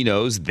 that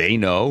they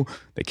know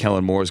that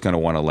Kellen Moore is going to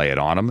want to lay it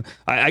on him.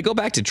 I go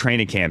back to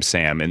training camp,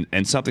 Sam,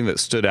 and something that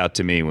stood out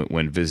to me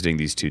when visiting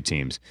these 2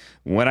 teams.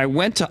 When I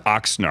went to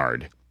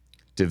Oxnard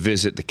to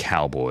visit the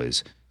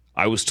Cowboys,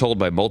 I was told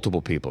by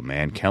multiple people,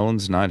 man,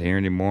 Kellen's not here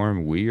anymore.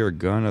 We are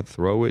going to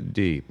throw it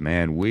deep.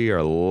 Man, we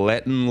are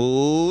letting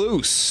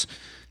loose.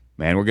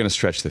 Man, we're going to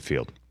stretch the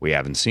field. We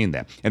haven't seen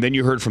that. And then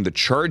you heard from the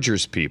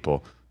Chargers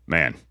people,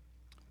 man,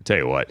 I'll tell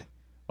you what,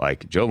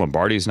 like Joe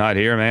Lombardi's not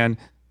here, man.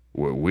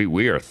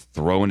 We are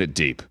throwing it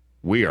deep.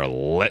 We are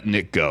letting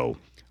it go.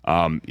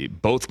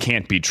 Both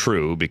can't be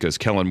true because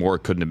Kellen Moore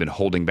couldn't have been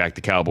holding back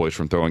the Cowboys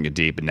from throwing it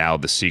deep, and now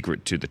the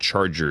secret to the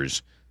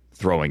Chargers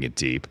throwing it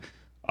deep.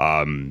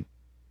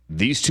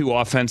 These 2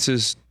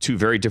 offenses, 2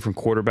 very different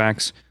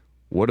quarterbacks.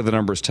 What do the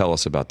numbers tell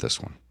us about this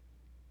one?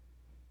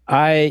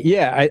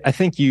 I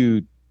think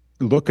you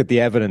look at the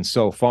evidence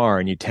so far,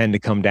 and you tend to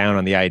come down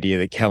on the idea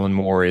that Kellen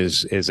Moore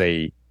is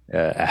a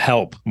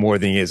help more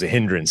than he is a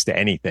hindrance to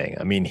anything.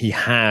 I mean, he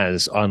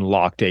has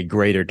unlocked a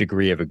greater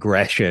degree of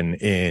aggression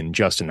in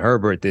Justin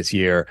Herbert this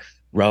year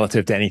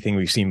relative to anything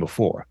we've seen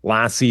before.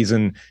 Last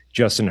season,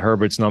 Justin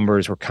Herbert's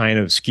numbers were kind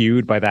of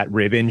skewed by that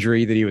rib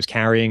injury that he was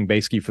carrying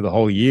basically for the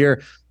whole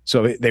year.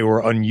 So they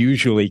were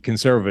unusually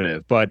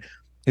conservative, but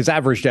his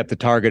average depth of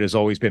target has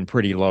always been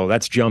pretty low.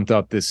 That's jumped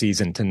up this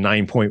season to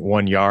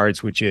 9.1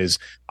 yards, which is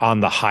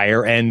on the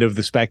higher end of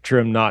the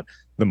spectrum, not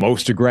the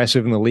most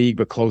aggressive in the league,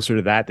 but closer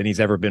to that than he's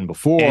ever been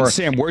before. And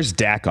Sam, where's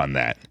Dak on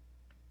that?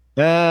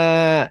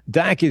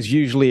 Dak is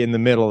usually in the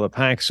middle of the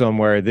pack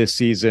somewhere. This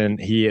season,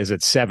 he is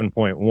at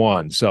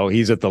 7.1. So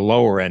he's at the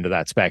lower end of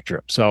that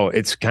spectrum. So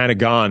it's kind of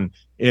gone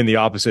in the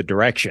opposite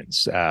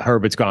directions.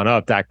 Herbert's gone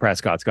up, Dak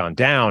Prescott's gone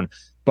down.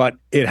 But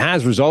it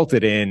has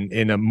resulted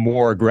in a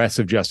more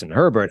aggressive Justin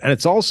Herbert. And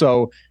it's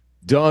also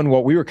done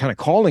what we were kind of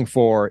calling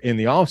for in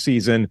the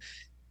offseason.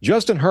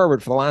 Justin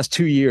Herbert, for the last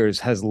 2 years,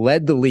 has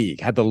led the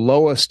league, had the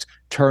lowest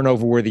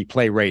turnover-worthy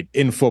play rate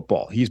in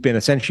football. He's been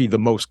essentially the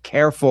most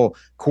careful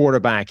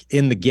quarterback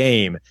in the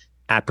game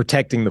at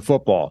protecting the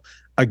football.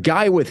 A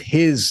guy with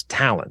his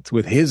talent,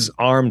 with his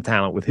arm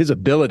talent, with his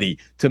ability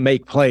to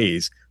make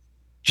plays,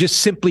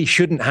 just simply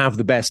shouldn't have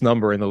the best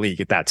number in the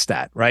league at that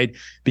stat, right?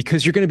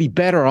 Because you're going to be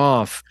better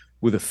off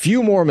with a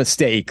few more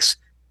mistakes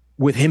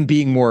with him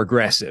being more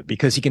aggressive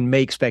because he can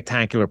make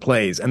spectacular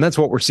plays. And that's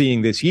what we're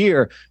seeing this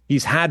year.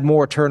 He's had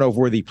more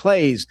turnover-worthy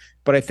plays,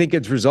 but I think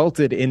it's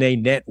resulted in a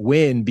net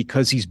win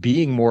because he's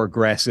being more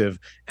aggressive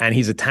and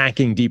he's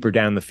attacking deeper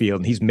down the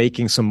field and he's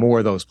making some more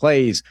of those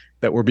plays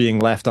that were being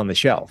left on the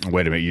shelf.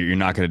 Wait a minute. You're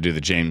not going to do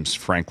the James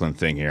Franklin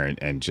thing here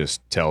and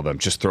just tell them,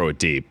 just throw it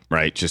deep,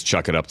 right? Just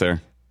chuck it up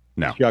there?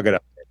 No. Chug it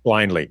up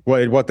blindly.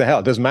 What the hell?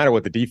 It doesn't matter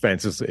what the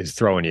defense is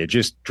throwing you.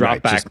 Just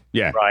drop back.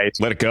 Right.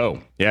 Let it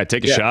go. Yeah,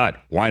 take a shot.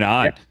 Why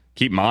not? Yeah.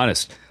 Keep them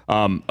honest.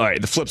 All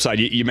right, the flip side,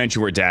 you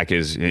mentioned where Dak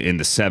is in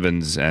the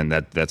 7s, and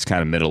that's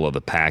kind of middle of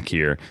the pack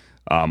here.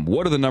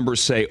 What do the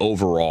numbers say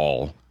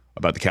overall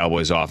about the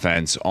Cowboys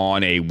offense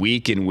on a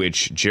week in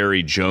which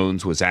Jerry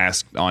Jones was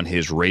asked on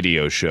his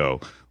radio show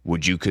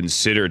Would you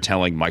consider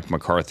telling Mike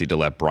McCarthy to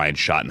let Brian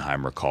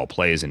Schottenheimer call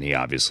plays? And he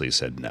obviously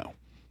said no.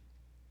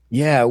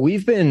 Yeah,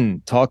 we've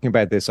been talking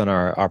about this on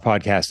our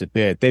podcast a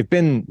bit. They've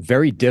been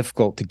very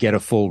difficult to get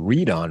a full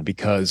read on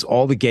because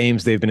all the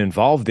games they've been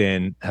involved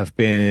in have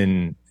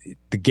been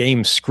the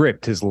game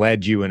script has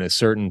led you in a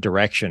certain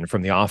direction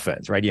from the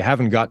offense, right? You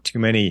haven't got too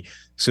many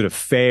sort of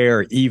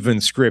fair, even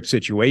script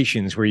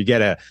situations where you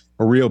get a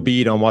real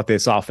beat on what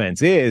this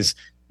offense is.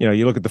 You know,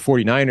 you look at the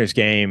 49ers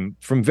game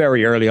from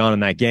very early on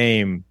in that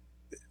game,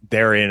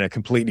 they're in a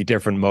completely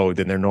different mode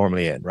than they're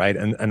normally in, right?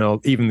 And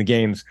even the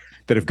games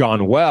that have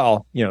gone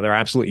well, you know, they're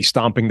absolutely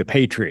stomping the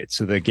Patriots.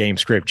 So the game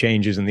script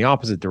changes in the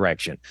opposite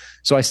direction.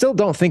 So I still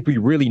don't think we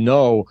really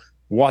know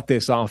what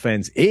this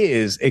offense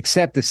is,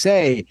 except to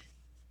say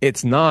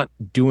it's not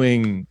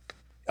doing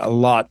a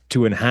lot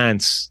to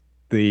enhance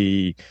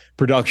the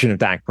production of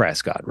Dak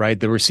Prescott, right?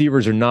 The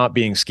receivers are not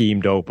being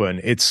schemed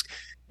open. It's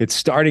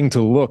starting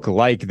to look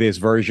like this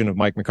version of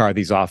Mike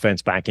McCarthy's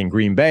offense back in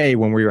Green Bay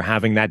when we were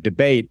having that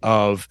debate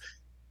of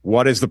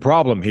what is the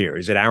problem here?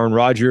 Is it Aaron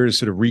Rodgers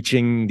sort of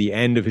reaching the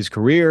end of his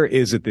career?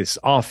 Is it this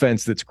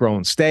offense that's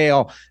grown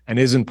stale and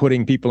isn't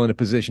putting people in a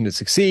position to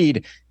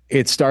succeed?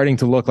 It's starting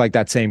to look like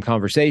that same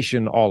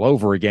conversation all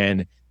over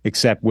again,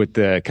 except with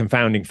the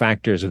confounding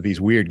factors of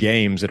these weird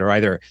games that are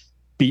either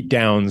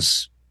beatdown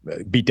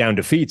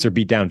defeats or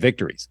beatdown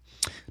victories.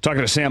 Talking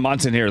to Sam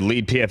Monson here,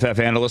 lead PFF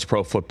analyst,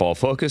 Pro Football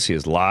Focus. He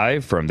is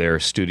live from their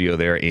studio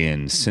there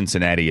in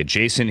Cincinnati,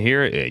 adjacent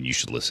here. And you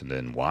should listen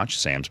and watch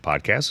Sam's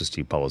podcast with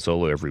Steve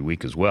Palazzolo every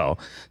week as well.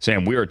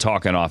 Sam, we are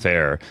talking off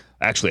air.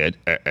 Actually,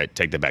 I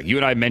take that back. You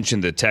and I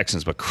mentioned the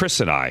Texans, but Chris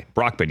and I,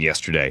 Brockman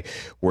yesterday,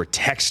 were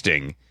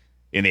texting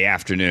in the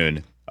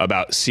afternoon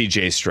about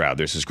C.J. Stroud.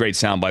 There's this great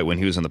soundbite when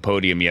he was on the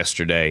podium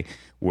yesterday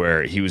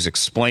where he was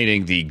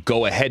explaining the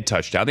go-ahead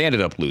touchdown. They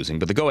ended up losing,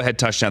 but the go-ahead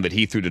touchdown that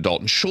he threw to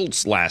Dalton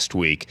Schultz last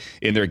week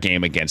in their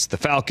game against the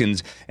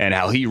Falcons, and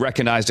how he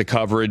recognized a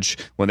coverage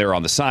when they were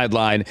on the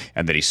sideline,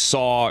 and that he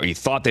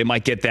thought they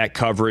might get that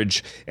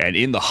coverage, and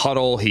in the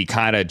huddle, he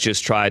kind of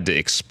just tried to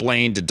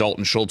explain to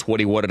Dalton Schultz what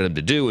he wanted him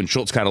to do, and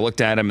Schultz kind of looked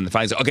at him and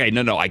finally said, okay,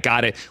 no, I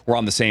got it. We're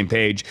on the same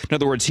page. In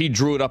other words, he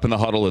drew it up in the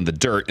huddle in the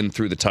dirt and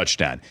threw the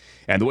touchdown.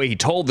 And the way he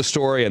told the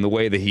story and the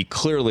way that he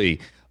clearly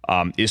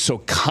is so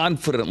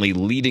confidently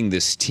leading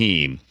this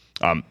team,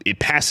 it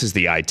passes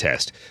the eye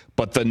test.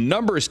 But the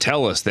numbers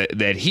tell us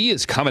that he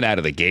is coming out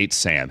of the gate,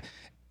 Sam,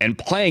 and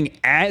playing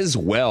as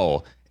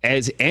well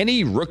as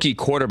any rookie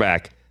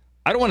quarterback,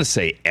 I don't want to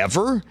say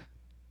ever,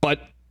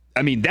 but,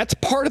 I mean, that's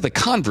part of the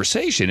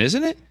conversation,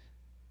 isn't it?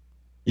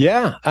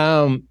 Yeah,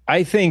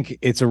 I think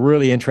it's a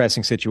really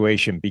interesting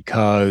situation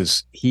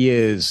because he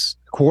is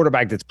a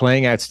quarterback that's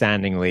playing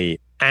outstandingly,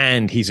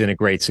 and he's in a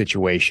great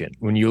situation.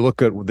 When you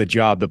look at the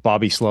job that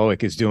Bobby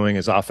Slowick is doing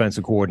as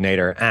offensive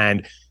coordinator,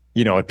 and,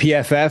 you know, at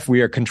PFF, we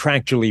are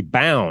contractually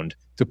bound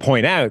to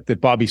point out that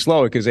Bobby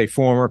Slowick is a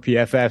former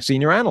PFF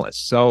senior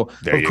analyst. So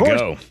there you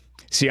go.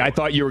 See, I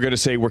thought you were going to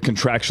say we're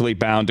contractually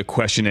bound to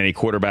question any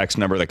quarterback's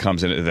number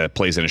that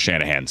plays in a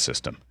Shanahan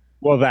system.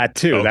 Well, that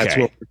too. Okay. That's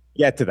what we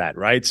get to that,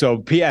 right? So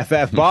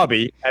PFF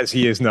Bobby, as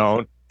he is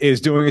known, is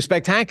doing a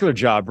spectacular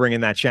job bringing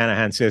that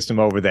Shanahan system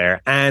over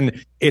there.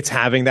 And it's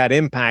having that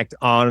impact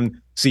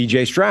on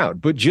C.J.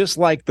 Stroud. But just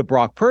like the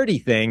Brock Purdy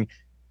thing,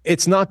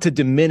 it's not to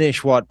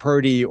diminish what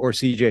Purdy or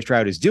C.J.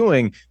 Stroud is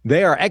doing.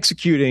 They are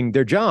executing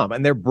their job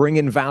and they're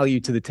bringing value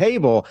to the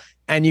table.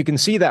 And you can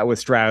see that with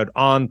Stroud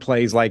on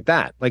plays like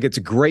that. Like, it's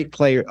a great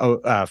play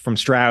from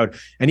Stroud.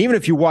 And even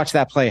if you watch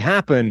that play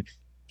happen,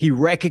 he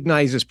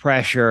recognizes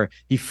pressure.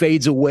 He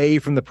fades away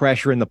from the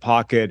pressure in the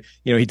pocket.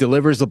 You know, he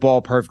delivers the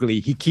ball perfectly.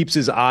 He keeps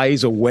his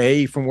eyes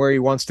away from where he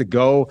wants to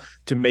go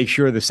to make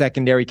sure the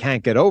secondary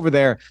can't get over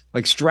there.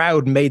 Like,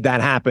 Stroud made that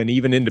happen,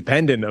 even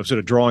independent of sort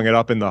of drawing it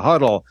up in the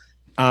huddle.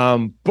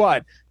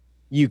 But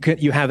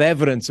you have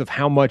evidence of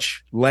how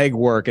much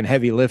legwork and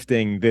heavy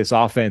lifting this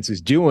offense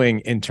is doing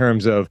in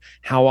terms of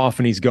how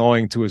often he's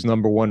going to his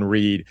number one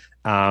read,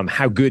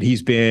 how good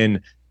he's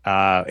been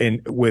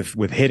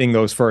with hitting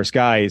those first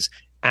guys,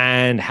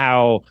 and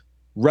how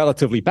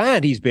relatively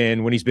bad he's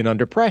been when he's been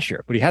under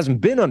pressure. But he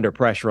hasn't been under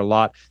pressure a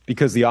lot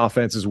because the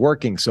offense is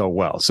working so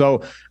well.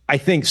 So I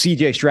think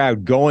C.J.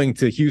 Stroud going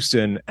to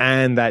Houston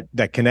and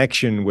that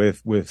connection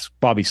with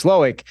Bobby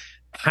Slowick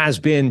has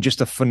been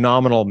just a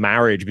phenomenal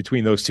marriage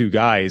between those two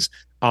guys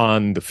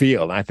on the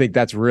field. And I think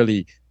that's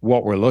really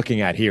what we're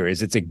looking at here.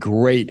 Is it's a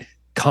great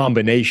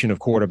combination of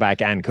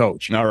quarterback and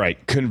coach. All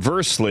right.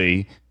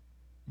 Conversely,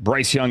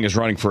 Bryce Young is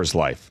running for his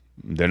life.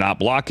 They're not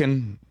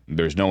blocking.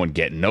 There's no one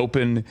getting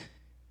open.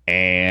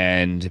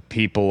 And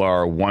people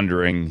are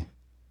wondering,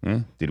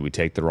 did we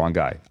take the wrong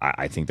guy?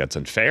 I think that's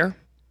unfair.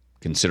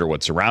 Consider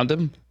what's around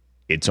him.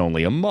 It's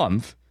only a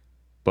month.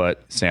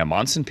 But Sam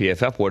Monson,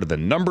 PFF, what do the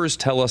numbers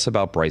tell us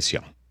about Bryce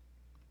Young?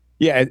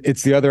 Yeah,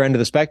 it's the other end of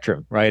the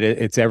spectrum, right?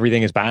 It's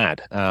everything is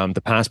bad.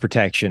 The pass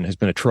protection has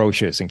been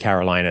atrocious in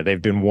Carolina.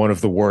 They've been one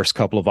of the worst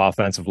couple of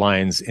offensive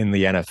lines in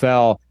the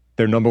NFL.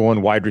 their number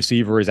one wide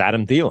receiver is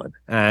Adam Thielen.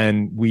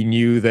 And we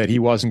knew that he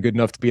wasn't good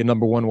enough to be a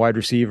number one wide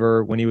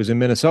receiver when he was in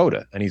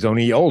Minnesota, and he's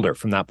only older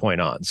from that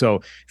point on.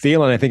 So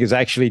Thielen, I think, has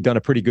actually done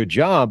a pretty good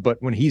job. But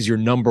when he's your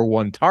number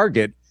one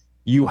target,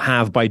 you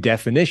have, by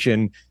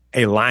definition,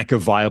 a lack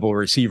of viable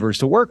receivers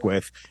to work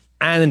with.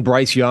 And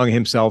Bryce Young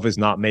himself is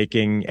not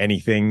making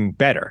anything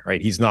better, right?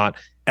 He's not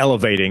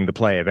elevating the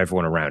play of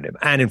everyone around him.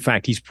 And in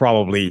fact, he's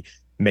probably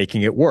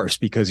making it worse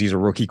because he's a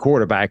rookie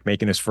quarterback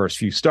making his first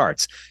few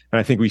starts. And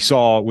I think we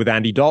saw with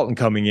Andy Dalton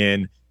coming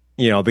in,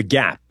 the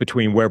gap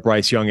between where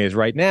Bryce Young is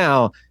right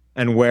now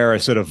and where a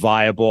sort of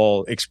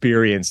viable,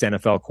 experienced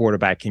NFL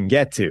quarterback can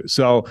get to.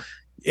 So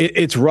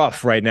it's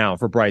rough right now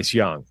for Bryce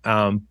Young.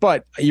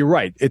 But you're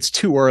right. It's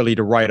too early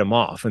to write him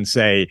off and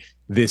say,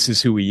 this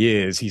is who he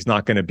is. He's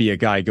not going to be a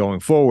guy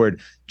going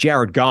forward.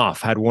 Jared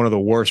Goff had one of the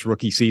worst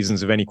rookie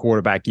seasons of any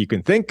quarterback you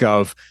can think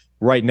of.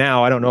 Right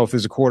now, I don't know if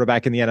there's a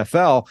quarterback in the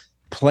NFL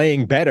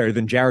playing better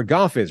than Jared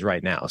Goff is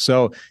right now.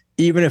 So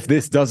even if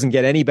this doesn't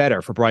get any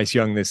better for Bryce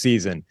Young this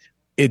season,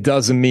 it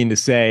doesn't mean to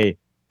say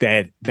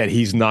that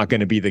he's not going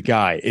to be the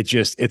guy.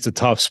 It's a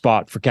tough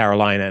spot for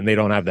Carolina, and they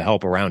don't have the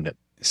help around him.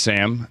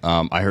 Sam,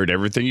 I heard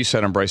everything you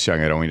said on Bryce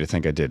Young. I don't want you to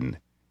think I didn't.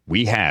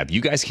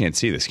 You guys can't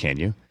see this, can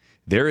you?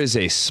 There is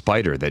a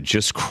spider that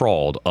just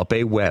crawled up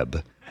a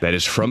web that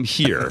is from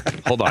here.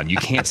 Hold on, you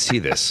can't see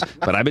this,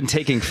 but I've been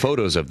taking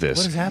photos of this.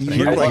 What is happening?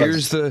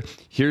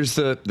 Here's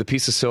the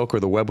piece of silk or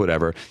the web,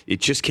 whatever.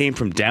 It just came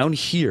from down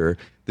here.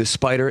 The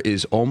spider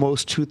is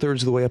almost 2/3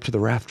 of the way up to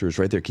the rafters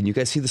right there. Can you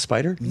guys see the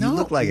spider? No, you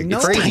look like a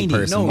crazy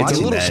person. No, it's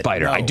a little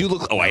spider. No. I do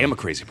look. Oh, I am a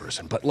crazy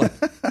person, but look.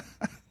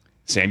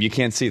 Sam, you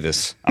can't see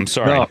this. I'm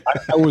sorry. No,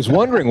 I was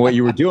wondering what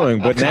you were doing,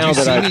 but Could now you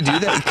that see me do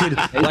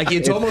that,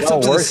 it's almost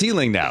up to the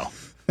ceiling now.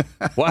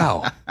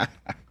 Wow.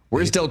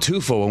 Where's Del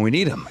Tufo when we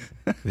need him?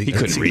 He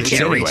couldn't reach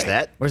it anyway.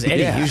 That. Where's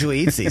Eddie? Yeah. Usually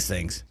eats these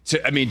things. So,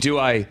 I mean, do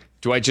I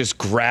just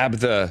grab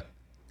the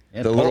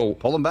little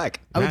pull them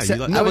back? I would say,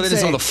 but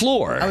it's on the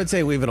floor. I would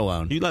say leave it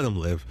alone. You let him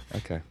live.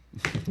 Okay.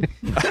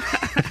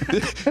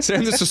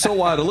 Sam, this is so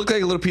wild. It looked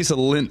like a little piece of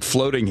lint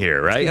floating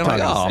here, right? I'm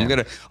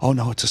like, oh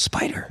no, it's a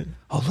spider.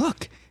 Oh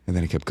look, and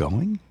then it kept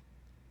going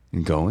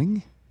and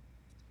going.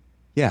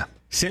 Yeah.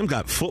 Sam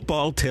got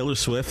football, Taylor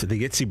Swift,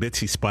 the itsy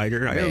bitsy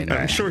spider.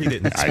 I'm sure he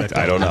didn't expect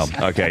I don't know.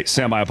 Okay,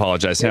 Sam, I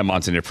apologize. Sam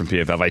Monson here from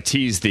PFF. I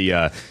teased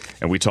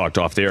and we talked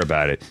off there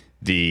about it,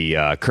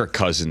 the Kirk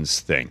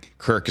Cousins thing.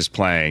 Kirk is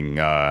playing,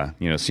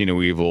 see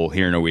no evil,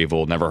 hear no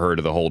evil, never heard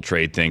of the whole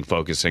trade thing,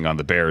 focusing on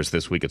the Bears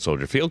this week at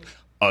Soldier Field.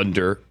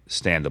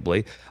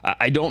 Understandably.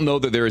 I don't know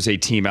that there is a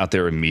team out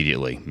there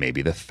immediately.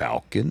 Maybe the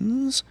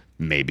Falcons.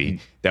 Maybe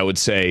that would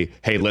say,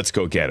 hey, let's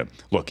go get him.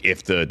 Look,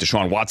 if the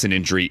Deshaun Watson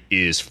injury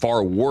is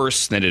far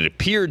worse than it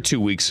appeared 2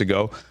 weeks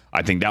ago,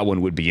 I think that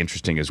one would be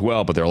interesting as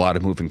well. But there are a lot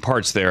of moving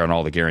parts there and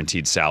all the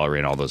guaranteed salary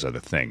and all those other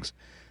things.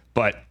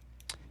 But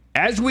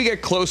as we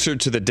get closer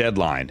to the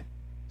deadline,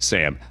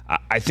 Sam,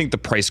 I think the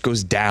price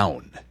goes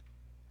down.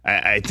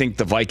 I think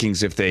the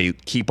Vikings, if they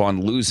keep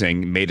on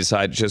losing, may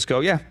decide to just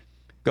go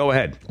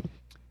ahead.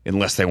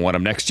 Unless they want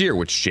him next year,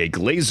 which Jay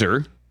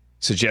Glazer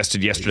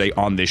suggested yesterday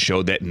on this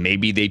show that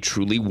maybe they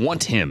truly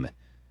want him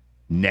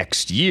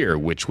next year,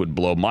 which would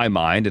blow my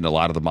mind and a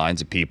lot of the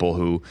minds of people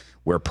who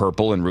wear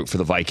purple and root for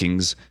the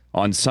Vikings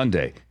on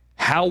Sunday.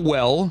 How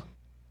well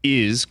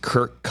is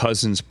Kirk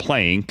Cousins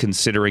playing,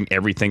 considering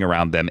everything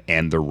around them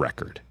and the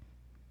record?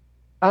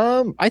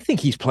 I think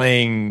he's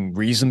playing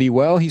reasonably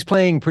well. He's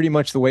playing pretty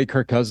much the way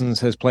Kirk Cousins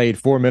has played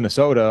for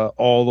Minnesota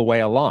all the way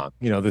along.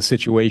 The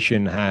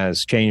situation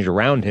has changed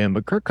around him,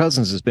 but Kirk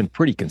Cousins has been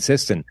pretty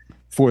consistent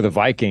for the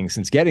Vikings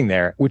since getting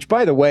there, which,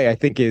 by the way, I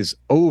think is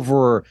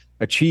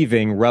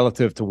overachieving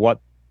relative to what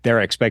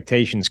their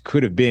expectations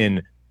could have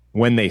been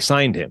when they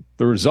signed him.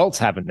 The results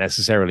haven't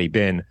necessarily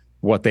been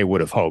what they would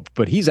have hoped,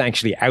 but he's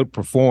actually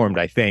outperformed,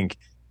 I think,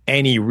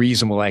 any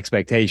reasonable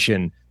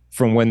expectation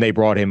from when they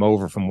brought him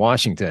over from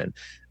Washington.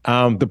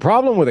 The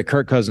problem with a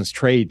Kirk Cousins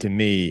trade to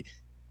me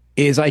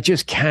is I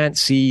just can't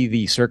see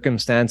the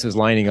circumstances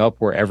lining up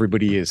where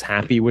everybody is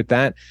happy with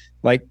that.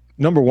 Like,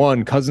 number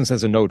one, Cousins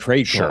has a no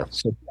trade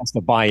clause, so he has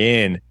to buy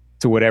in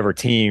to whatever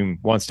team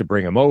wants to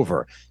bring him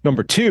over.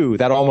 Number two,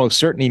 that almost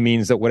certainly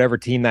means that whatever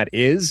team that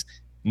is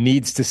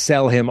needs to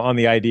sell him on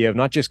the idea of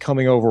not just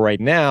coming over right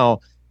now,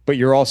 but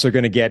you're also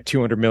going to get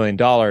 $200 million in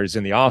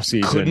the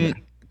offseason.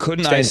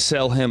 Couldn't I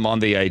sell him on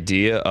the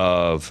idea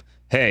of,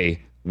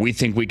 hey, we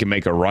think we can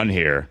make a run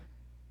here.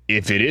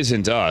 If it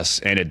isn't us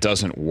and it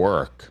doesn't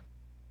work,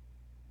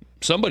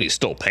 somebody's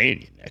still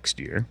paying you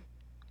next year.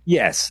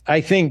 Yes, I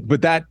think,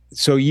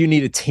 so you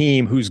need a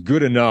team who's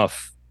good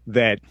enough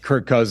that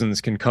Kirk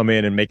Cousins can come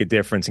in and make a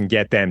difference and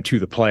get them to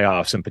the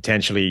playoffs and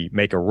potentially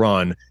make a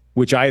run,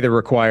 which either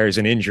requires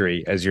an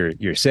injury, as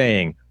you're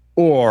saying,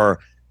 or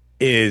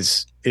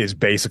is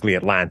basically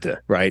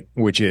Atlanta, right?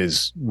 Which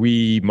is,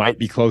 we might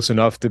be close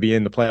enough to be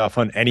in the playoff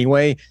hunt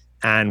anyway,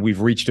 and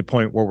we've reached a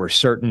point where we're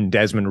certain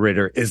Desmond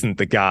Ridder isn't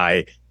the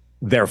guy.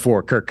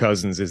 Therefore, Kirk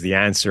Cousins is the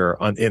answer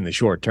in the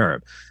short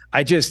term.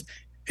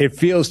 it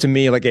feels to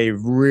me like a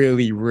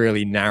really,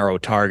 really narrow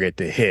target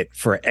to hit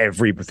for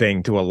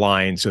everything to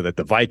align so that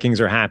the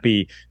Vikings are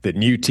happy, the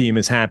new team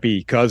is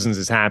happy, Cousins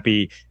is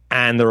happy,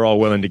 and they're all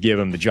willing to give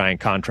him the giant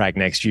contract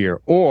next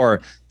year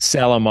or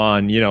sell him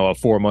on, a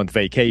 4-month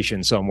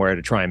vacation somewhere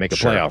to try and make a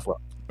playoff run.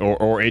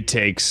 Or it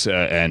takes,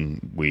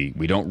 and we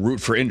don't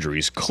root for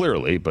injuries,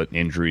 clearly, but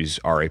injuries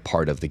are a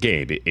part of the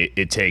game.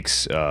 It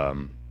takes,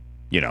 an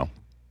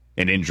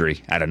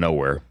injury out of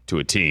nowhere to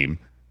a team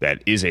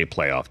that is a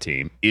playoff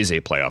team, is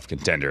a playoff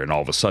contender, and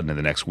all of a sudden in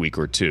the next week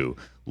or two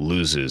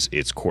loses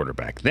its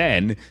quarterback.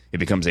 Then it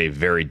becomes a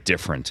very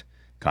different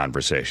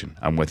conversation.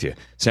 I'm with you.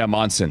 Sam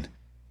Monson,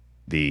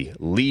 the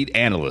lead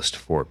analyst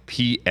for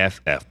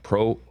PFF,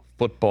 Pro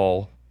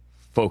Football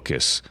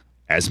Focus.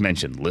 As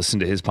mentioned, listen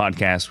to his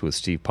podcast with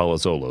Steve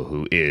Palazzolo,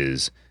 who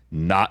is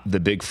not the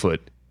Bigfoot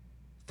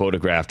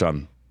photographed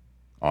on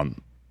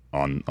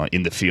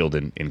in the field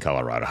in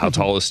Colorado. How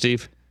tall is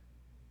Steve?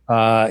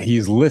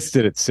 He's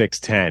listed at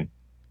 6'10".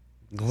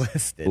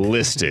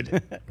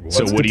 Listed.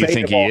 So what do you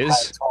think he is?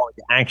 How tall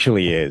he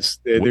actually is.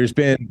 There's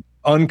been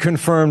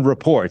unconfirmed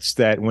reports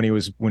that when he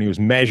was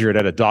measured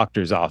at a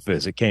doctor's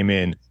office, it came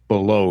in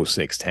below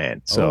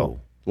 6'10".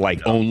 So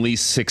only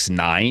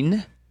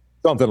 6'9"?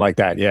 Something like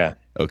that, yeah.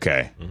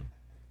 Okay.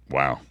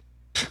 Wow.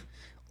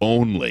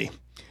 Only.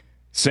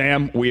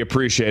 Sam, we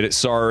appreciate it.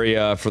 Sorry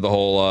for the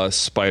whole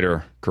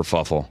spider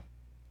kerfuffle.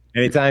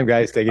 Anytime,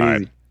 guys. Take it easy.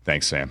 Right.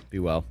 Thanks, Sam. Be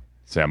well.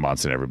 Sam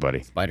Monson, everybody.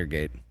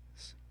 Spidergate.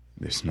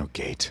 There's no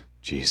gate.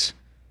 Jeez.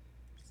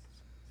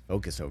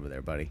 Focus over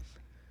there, buddy.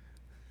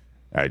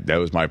 All right, that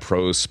was my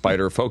pro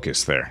spider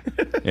focus there.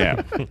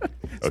 Yeah. Okay.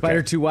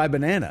 Spider 2Y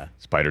banana.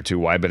 Spider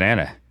 2Y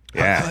banana.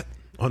 Yeah.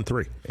 On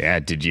 3. Yeah.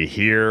 Did you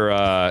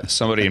hear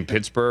somebody in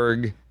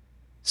Pittsburgh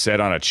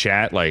said on a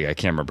chat, I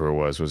can't remember who it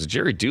was. Was it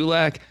Jerry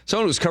Dulac?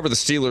 Someone who's covered the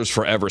Steelers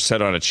forever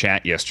said on a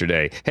chat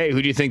yesterday, hey,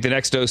 who do you think the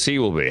next OC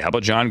will be? How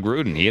about John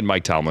Gruden? He and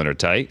Mike Tomlin are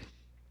tight.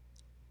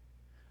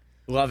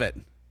 Love it.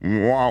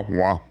 Wah,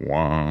 wah,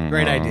 wah.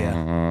 Great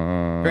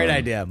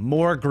idea.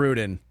 More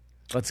Gruden.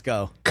 Let's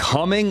go.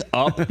 Coming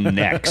up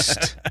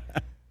next,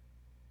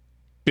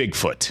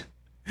 Bigfoot.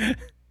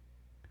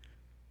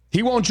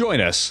 He won't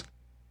join us,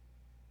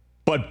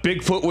 but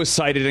Bigfoot was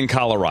sighted in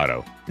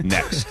Colorado.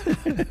 Next.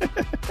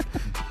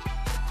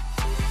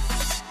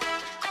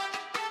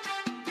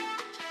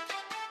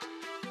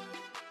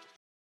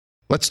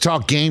 Let's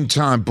talk Game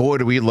Time. Boy,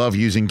 do we love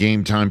using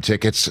Game Time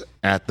tickets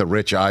at the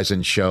Rich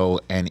Eisen Show.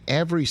 And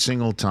every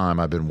single time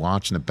I've been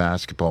watching the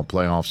basketball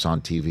playoffs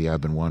on TV,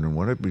 I've been wondering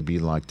what it would be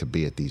like to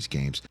be at these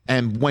games.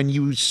 And when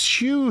you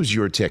choose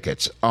your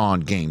tickets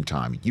on Game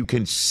Time, you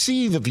can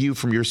see the view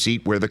from your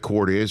seat where the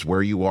court is,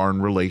 where you are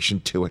in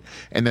relation to it.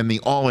 And then the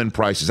all-in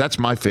prices. That's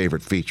my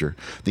favorite feature.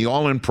 The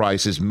all-in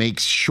prices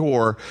makes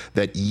sure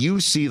that you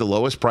see the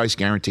lowest price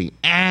guarantee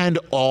and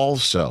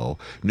also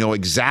know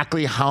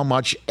exactly how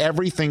much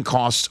everything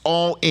costs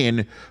all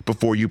in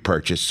before you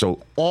purchase.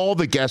 So all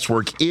the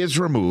guesswork is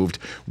removed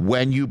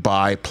when you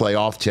buy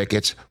playoff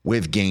tickets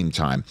with Game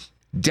Time.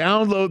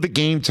 Download the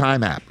Game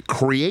Time app,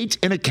 create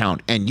an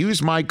account, and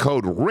use my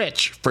code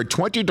RICH for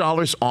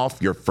 $20 off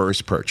your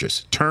first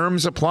purchase.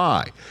 Terms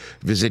apply.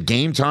 Visit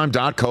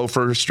GameTime.co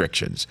for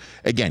restrictions.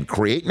 Again,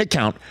 create an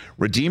account,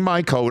 redeem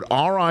my code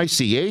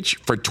RICH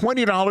for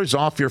 $20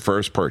 off your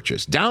first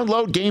purchase.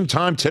 Download Game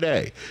Time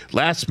today.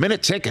 Last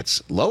minute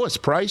tickets,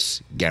 lowest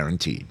price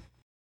guaranteed.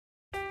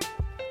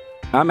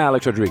 I'm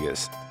Alex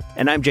Rodriguez.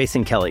 And I'm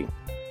Jason Kelly.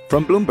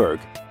 From Bloomberg,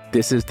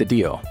 this is The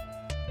Deal.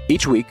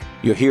 Each week,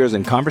 you'll hear us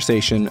in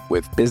conversation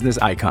with business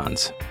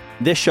icons.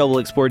 This show will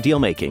explore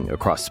deal-making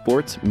across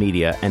sports,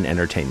 media, and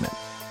entertainment.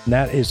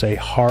 That is a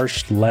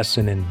harsh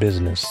lesson in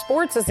business.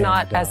 Sports is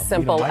not as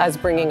simple as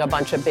bringing a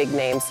bunch of big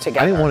names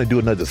together. I didn't want to do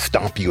another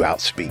stomp you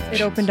out speech.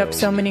 It opened up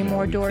so many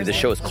more doors. The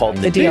show is called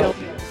The Deal.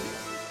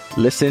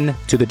 Listen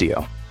to The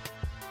Deal.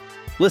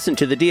 Listen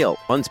to The Deal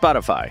on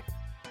Spotify.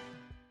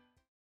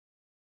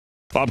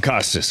 Bob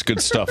Costas, good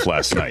stuff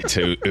last night.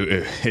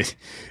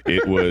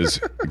 It was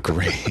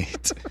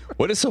great.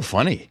 What is so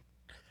funny?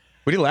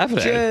 What are you laughing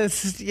at?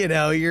 Just, your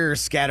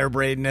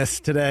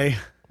scatterbrainedness today.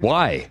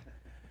 Why?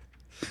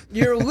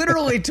 You're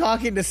literally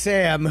talking to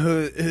Sam,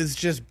 who's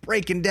just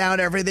breaking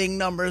down everything,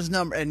 numbers,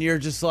 and you're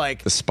just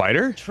like... The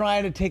spider?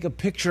 Trying to take a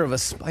picture of a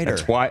spider.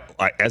 That's why,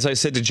 as I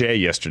said to Jay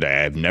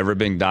yesterday, I've never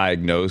been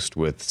diagnosed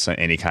with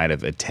any kind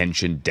of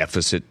attention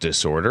deficit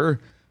disorder.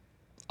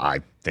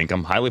 I think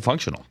I'm highly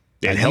functional.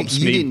 It helps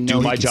me do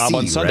my job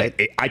on Sunday.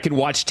 Right? I can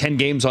watch 10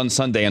 games on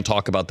Sunday and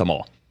talk about them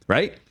all,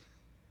 right?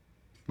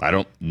 I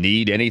don't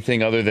need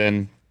anything other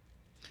than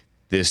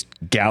this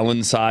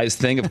gallon-sized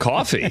thing of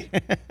coffee.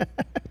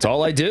 That's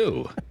all I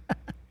do,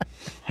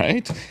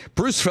 right?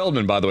 Bruce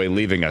Feldman, by the way,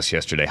 leaving us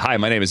yesterday. Hi,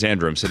 my name is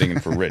Andrew. I'm sitting in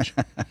for Rich.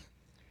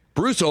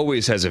 Bruce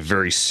always has a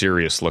very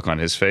serious look on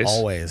his face.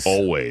 Always.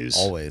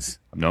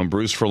 I've known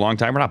Bruce for a long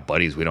time. We're not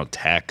buddies. We don't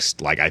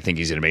text. I think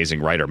he's an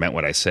amazing writer. Meant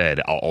what I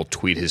said. I'll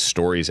tweet his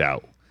stories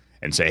out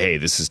and say, hey,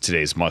 this is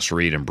today's must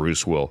read, and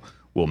Bruce will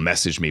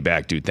message me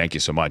back, dude, thank you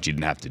so much. You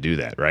didn't have to do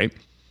that, right?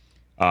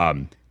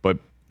 But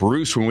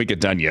Bruce, when we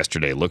get done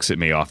yesterday, looks at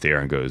me off the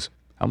air and goes,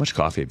 "How much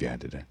coffee have you had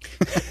today?"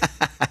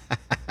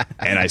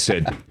 And I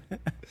said,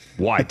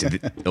 "Why?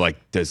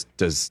 Does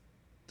it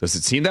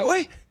seem that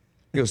way?"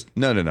 He goes,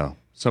 No.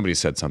 Somebody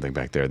said something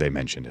back there. They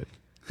mentioned it.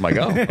 I'm like,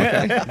 oh,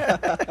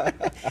 okay.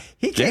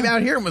 He came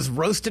out here and was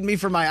roasting me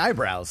for my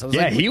eyebrows. I was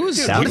like, he was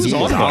on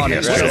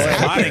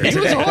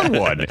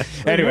one.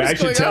 Anyway, I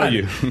should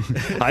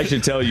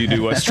tell you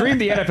to stream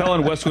the NFL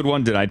on Westwood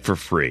One tonight for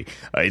free.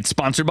 It's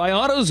sponsored by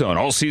AutoZone.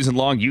 All season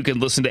long, you can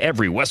listen to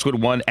every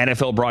Westwood One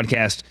NFL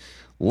broadcast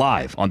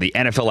live on the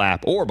NFL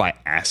app or by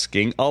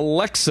asking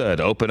Alexa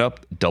to open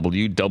up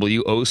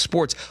WWO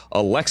Sports.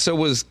 Alexa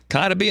was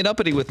kind of being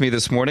uppity with me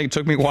this morning. It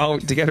took me a while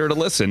to get her to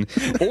listen.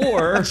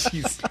 Or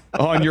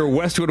on your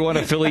Westwood One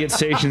affiliate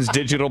station's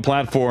digital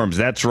platforms.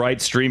 That's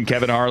right. Stream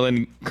Kevin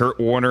Harlan,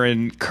 Kurt Warner,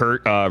 and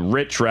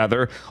Rich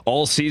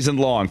all season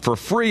long for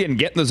free, and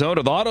get in the zone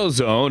with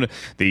AutoZone.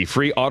 The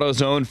free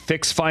AutoZone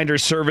Fix Finder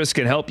service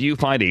can help you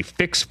find a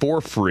fix for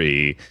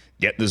free.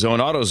 Get in the zone,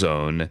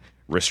 AutoZone.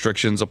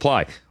 Restrictions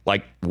apply.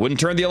 Like,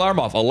 wouldn't turn the alarm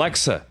off.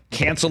 Alexa,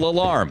 cancel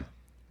alarm.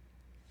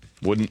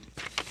 Wouldn't.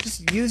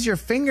 Just use your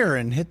finger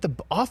and hit the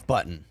off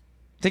button.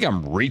 Think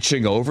I'm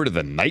reaching over to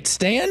the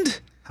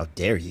nightstand? How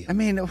dare you? I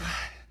mean,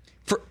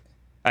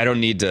 I don't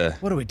need to.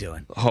 What are we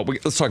doing?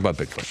 Let's talk about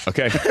Bigfoot,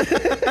 okay?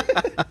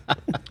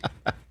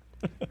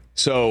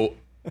 So,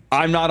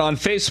 I'm not on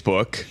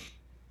Facebook.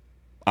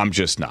 I'm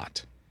just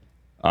not.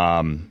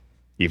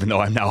 Even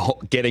though I'm now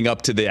getting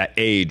up to that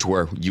age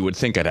where you would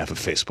think I'd have a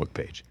Facebook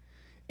page.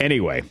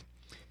 Anyway,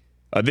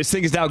 this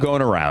thing is now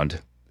going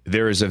around.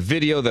 There is a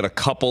video that a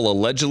couple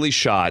allegedly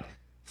shot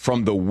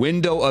from the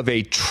window of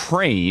a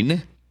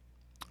train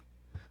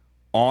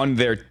on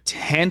their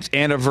 10th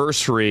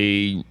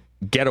anniversary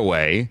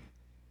getaway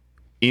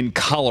in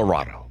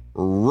Colorado,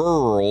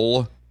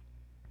 rural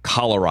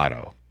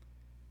Colorado,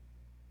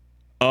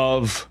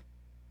 of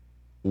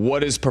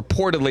what is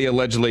purportedly,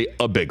 allegedly,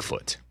 a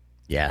Bigfoot.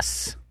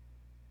 Yes.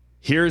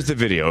 Here's the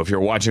video if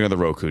you're watching on the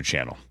Roku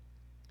channel.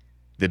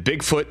 The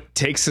Bigfoot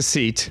takes a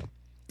seat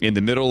in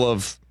the middle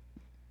of,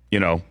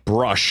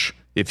 brush,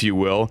 if you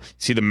will.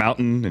 See the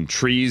mountain and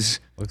trees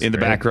in the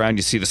background.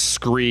 You see the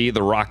scree,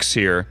 the rocks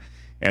here.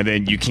 And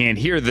then you can't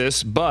hear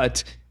this,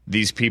 but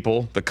these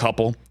people, the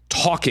couple,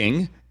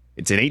 talking.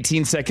 It's an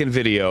 18-second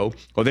video.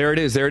 Oh, there it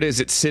is.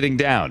 It's sitting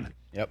down.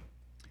 Yep.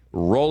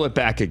 Roll it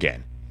back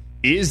again.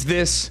 Is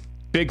this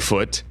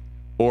Bigfoot,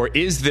 or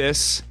is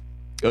this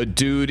a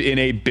dude in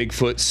a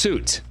Bigfoot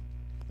suit?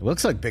 It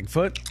looks like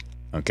Bigfoot.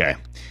 Okay.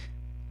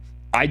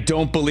 I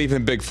don't believe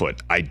in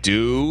Bigfoot.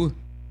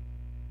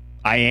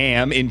 I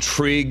am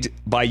intrigued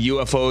by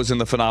UFOs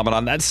and the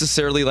phenomenon. Not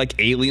necessarily like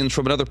aliens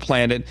from another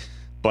planet,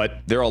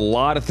 but there are a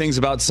lot of things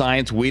about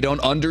science we don't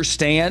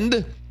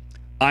understand.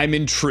 I'm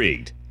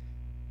intrigued.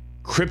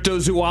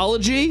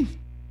 Cryptozoology?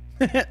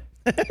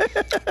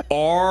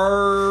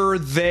 Are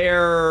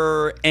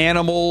there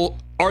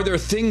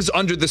things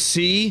under the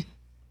sea,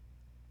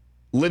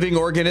 living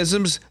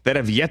organisms that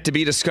have yet to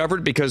be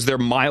discovered because they're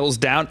miles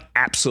down?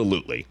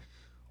 Absolutely.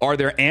 Are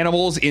there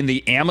animals in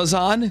the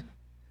Amazon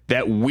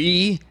that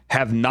we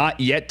have not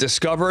yet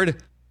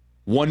discovered?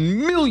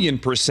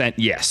 1,000,000%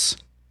 yes.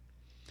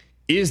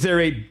 Is there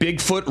a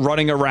Bigfoot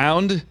running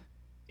around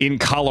in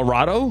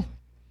Colorado?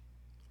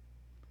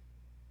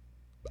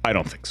 I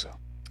don't think so. All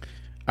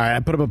right,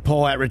 I put up a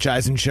poll at Rich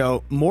Eisen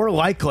Show. More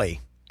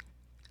likely,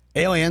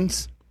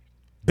 aliens,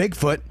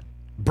 Bigfoot,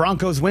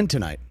 Broncos win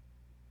tonight.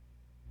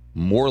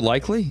 More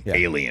likely? Yeah.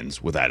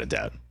 Aliens, without a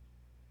doubt.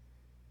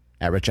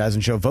 At Rich Eisen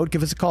Show, vote.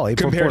 Give us a call.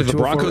 Compared to the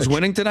Broncos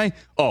winning tonight?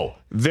 Oh,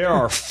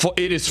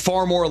 it is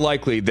far more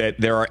likely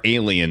that there are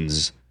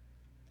aliens.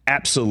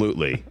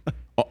 Absolutely.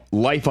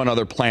 Life on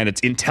other planets,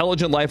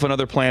 intelligent life on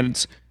other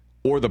planets,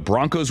 or the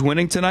Broncos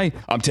winning tonight.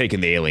 I'm taking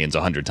the aliens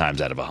 100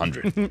 times out of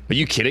 100. Are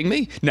you kidding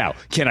me? Now,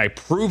 can I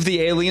prove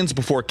the aliens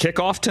before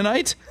kickoff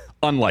tonight?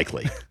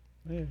 Unlikely.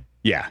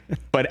 Yeah,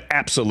 but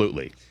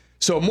absolutely.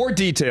 So more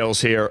details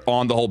here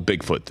on the whole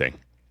Bigfoot thing.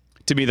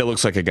 To me, that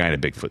looks like a guy in a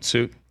Bigfoot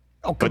suit.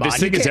 Oh, come but this on.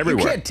 thing is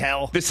everywhere. You can't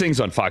tell. This thing's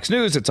on Fox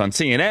News. It's on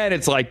CNN.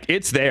 It's like,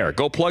 it's there.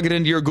 Go plug it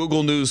into your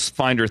Google News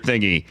Finder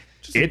thingy.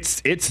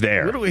 It's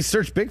there. Literally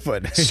search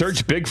Bigfoot.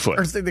 Search Bigfoot.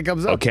 First thing that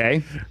comes up.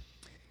 Okay.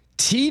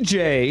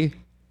 TJ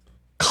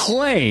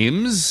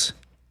claims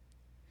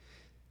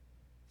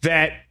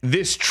that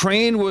this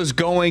train was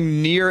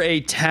going near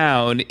a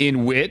town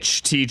in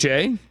which,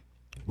 TJ?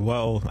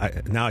 Well,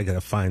 now I got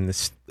to find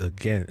this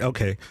again.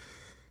 Okay.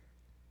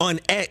 On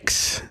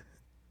X,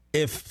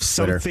 if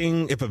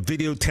a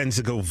video tends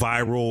to go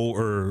viral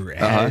or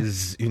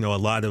has, a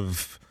lot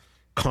of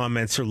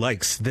comments or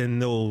likes, then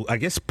they'll, I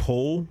guess,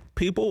 poll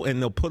people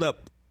and they'll put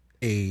up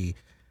a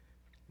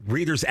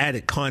readers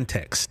added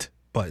context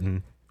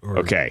button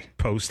or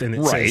post. And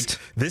it says,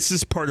 this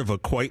is part of a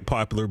quite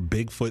popular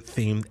Bigfoot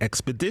themed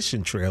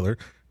expedition trailer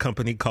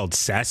company called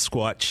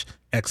Sasquatch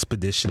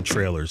Expedition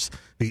Trailers.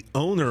 The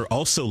owner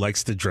also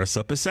likes to dress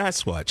up as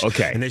Sasquatch.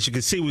 Okay. And as you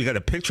can see, we got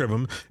a picture of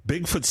him.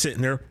 Bigfoot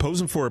sitting there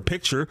posing for a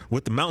picture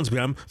with the mountains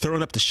behind him,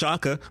 throwing up the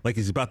shaka like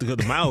he's about to go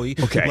to Maui.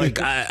 Okay.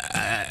 Like,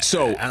 I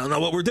don't know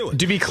what we're doing.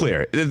 To be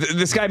clear,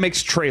 this guy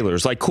makes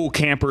trailers like cool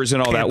campers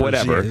and all that,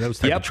 whatever. Yeah, those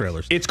type of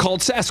trailers. It's called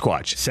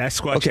Sasquatch.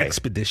 Sasquatch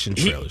Expedition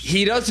Trailers.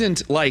 He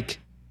doesn't like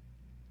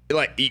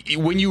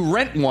when you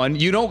rent one,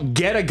 you don't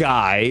get a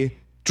guy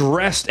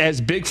dressed as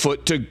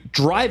Bigfoot to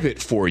drive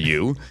it for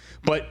you.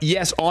 But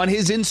yes, on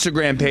his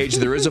Instagram page,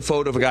 there is a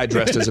photo of a guy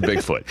dressed as a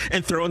Bigfoot.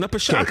 And throwing up a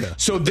shaka. Okay.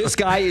 So this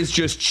guy is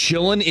just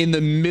chilling in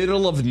the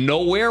middle of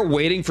nowhere,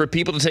 waiting for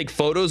people to take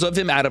photos of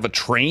him out of a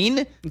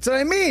train? That's what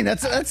I mean.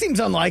 That seems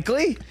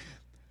unlikely.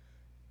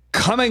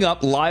 Coming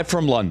up live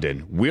from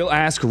London, we'll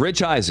ask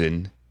Rich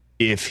Eisen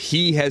if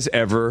he has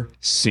ever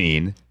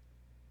seen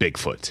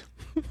Bigfoot.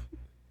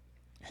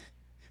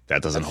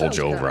 That doesn't hold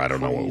you over. I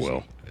don't know what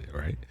will.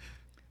 Right.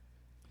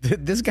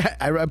 This guy,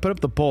 I put up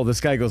the poll. This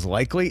guy goes,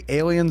 likely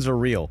aliens are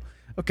real.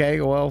 Okay,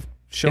 well,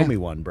 show me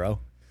one, bro.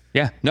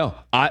 Yeah, no.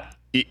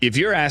 If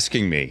you're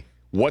asking me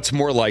what's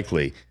more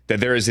likely, that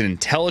there is an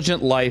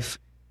intelligent life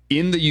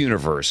in the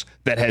universe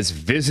that has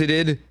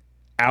visited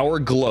our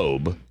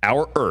globe,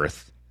 our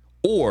Earth,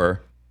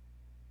 or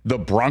the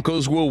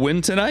Broncos will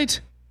win tonight,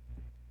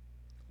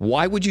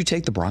 why would you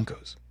take the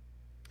Broncos?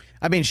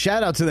 I mean,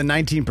 shout out to the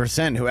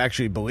 19% who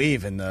actually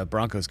believe in the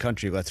Broncos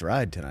country. Let's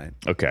ride tonight.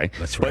 Okay.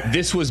 But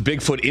this was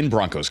Bigfoot in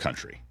Broncos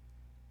country.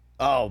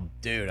 Oh,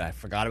 dude, I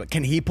forgot about it.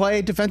 Can he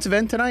play defensive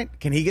end tonight?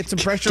 Can he get some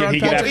pressure on Can he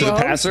get Patrick after the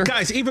Mahomes? passer?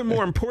 Guys, even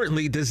more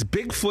importantly, does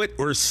Bigfoot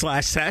or /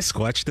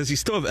 Sasquatch, does he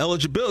still have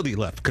eligibility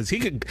left? Because he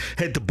could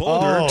head to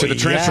Boulder. To the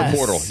transfer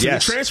portal. To the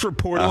transfer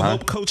portal,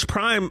 help Coach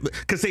Prime,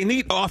 because they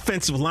need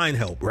offensive line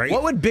help, right?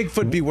 What would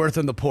Bigfoot be worth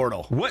in the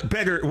portal? What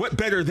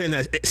better than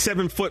a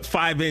 7 foot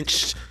 5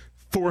 inch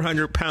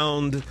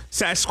 400-pound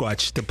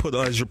Sasquatch to put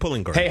as your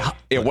pulling guard? Hey,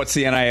 what's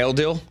the NIL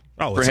deal?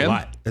 Oh, for it's him? a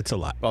lot. It's a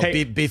lot. Well,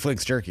 beef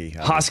links jerky.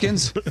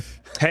 Hoskins,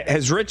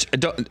 has Rich?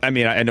 I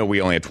mean, I know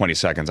we only have 20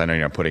 seconds. I know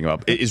you're not putting him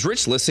up. Is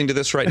Rich listening to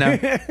this right now?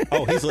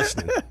 Oh, he's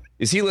listening.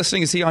 Is he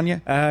listening? Is he on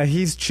you?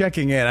 He's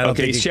checking in. I don't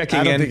think he's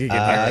checking in. I don't think he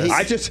can hear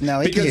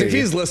us. Because if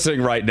he's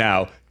listening right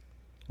now,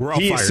 we're all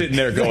he fired. is sitting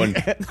there going,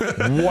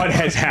 "What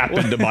has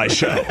happened to my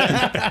show?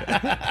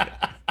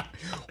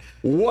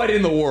 What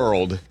in the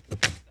world?"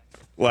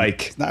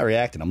 Like, he's not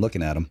reacting. I'm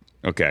looking at him.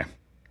 Okay,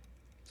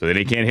 so then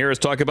he can't hear us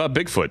talk about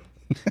Bigfoot.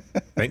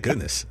 Thank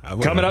goodness.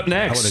 Coming up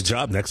next, I want a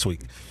job next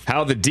week.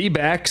 How the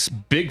D-backs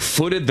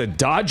big-footed the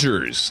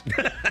Dodgers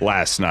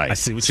last night. I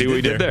see what we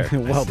you did there.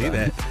 Well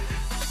done.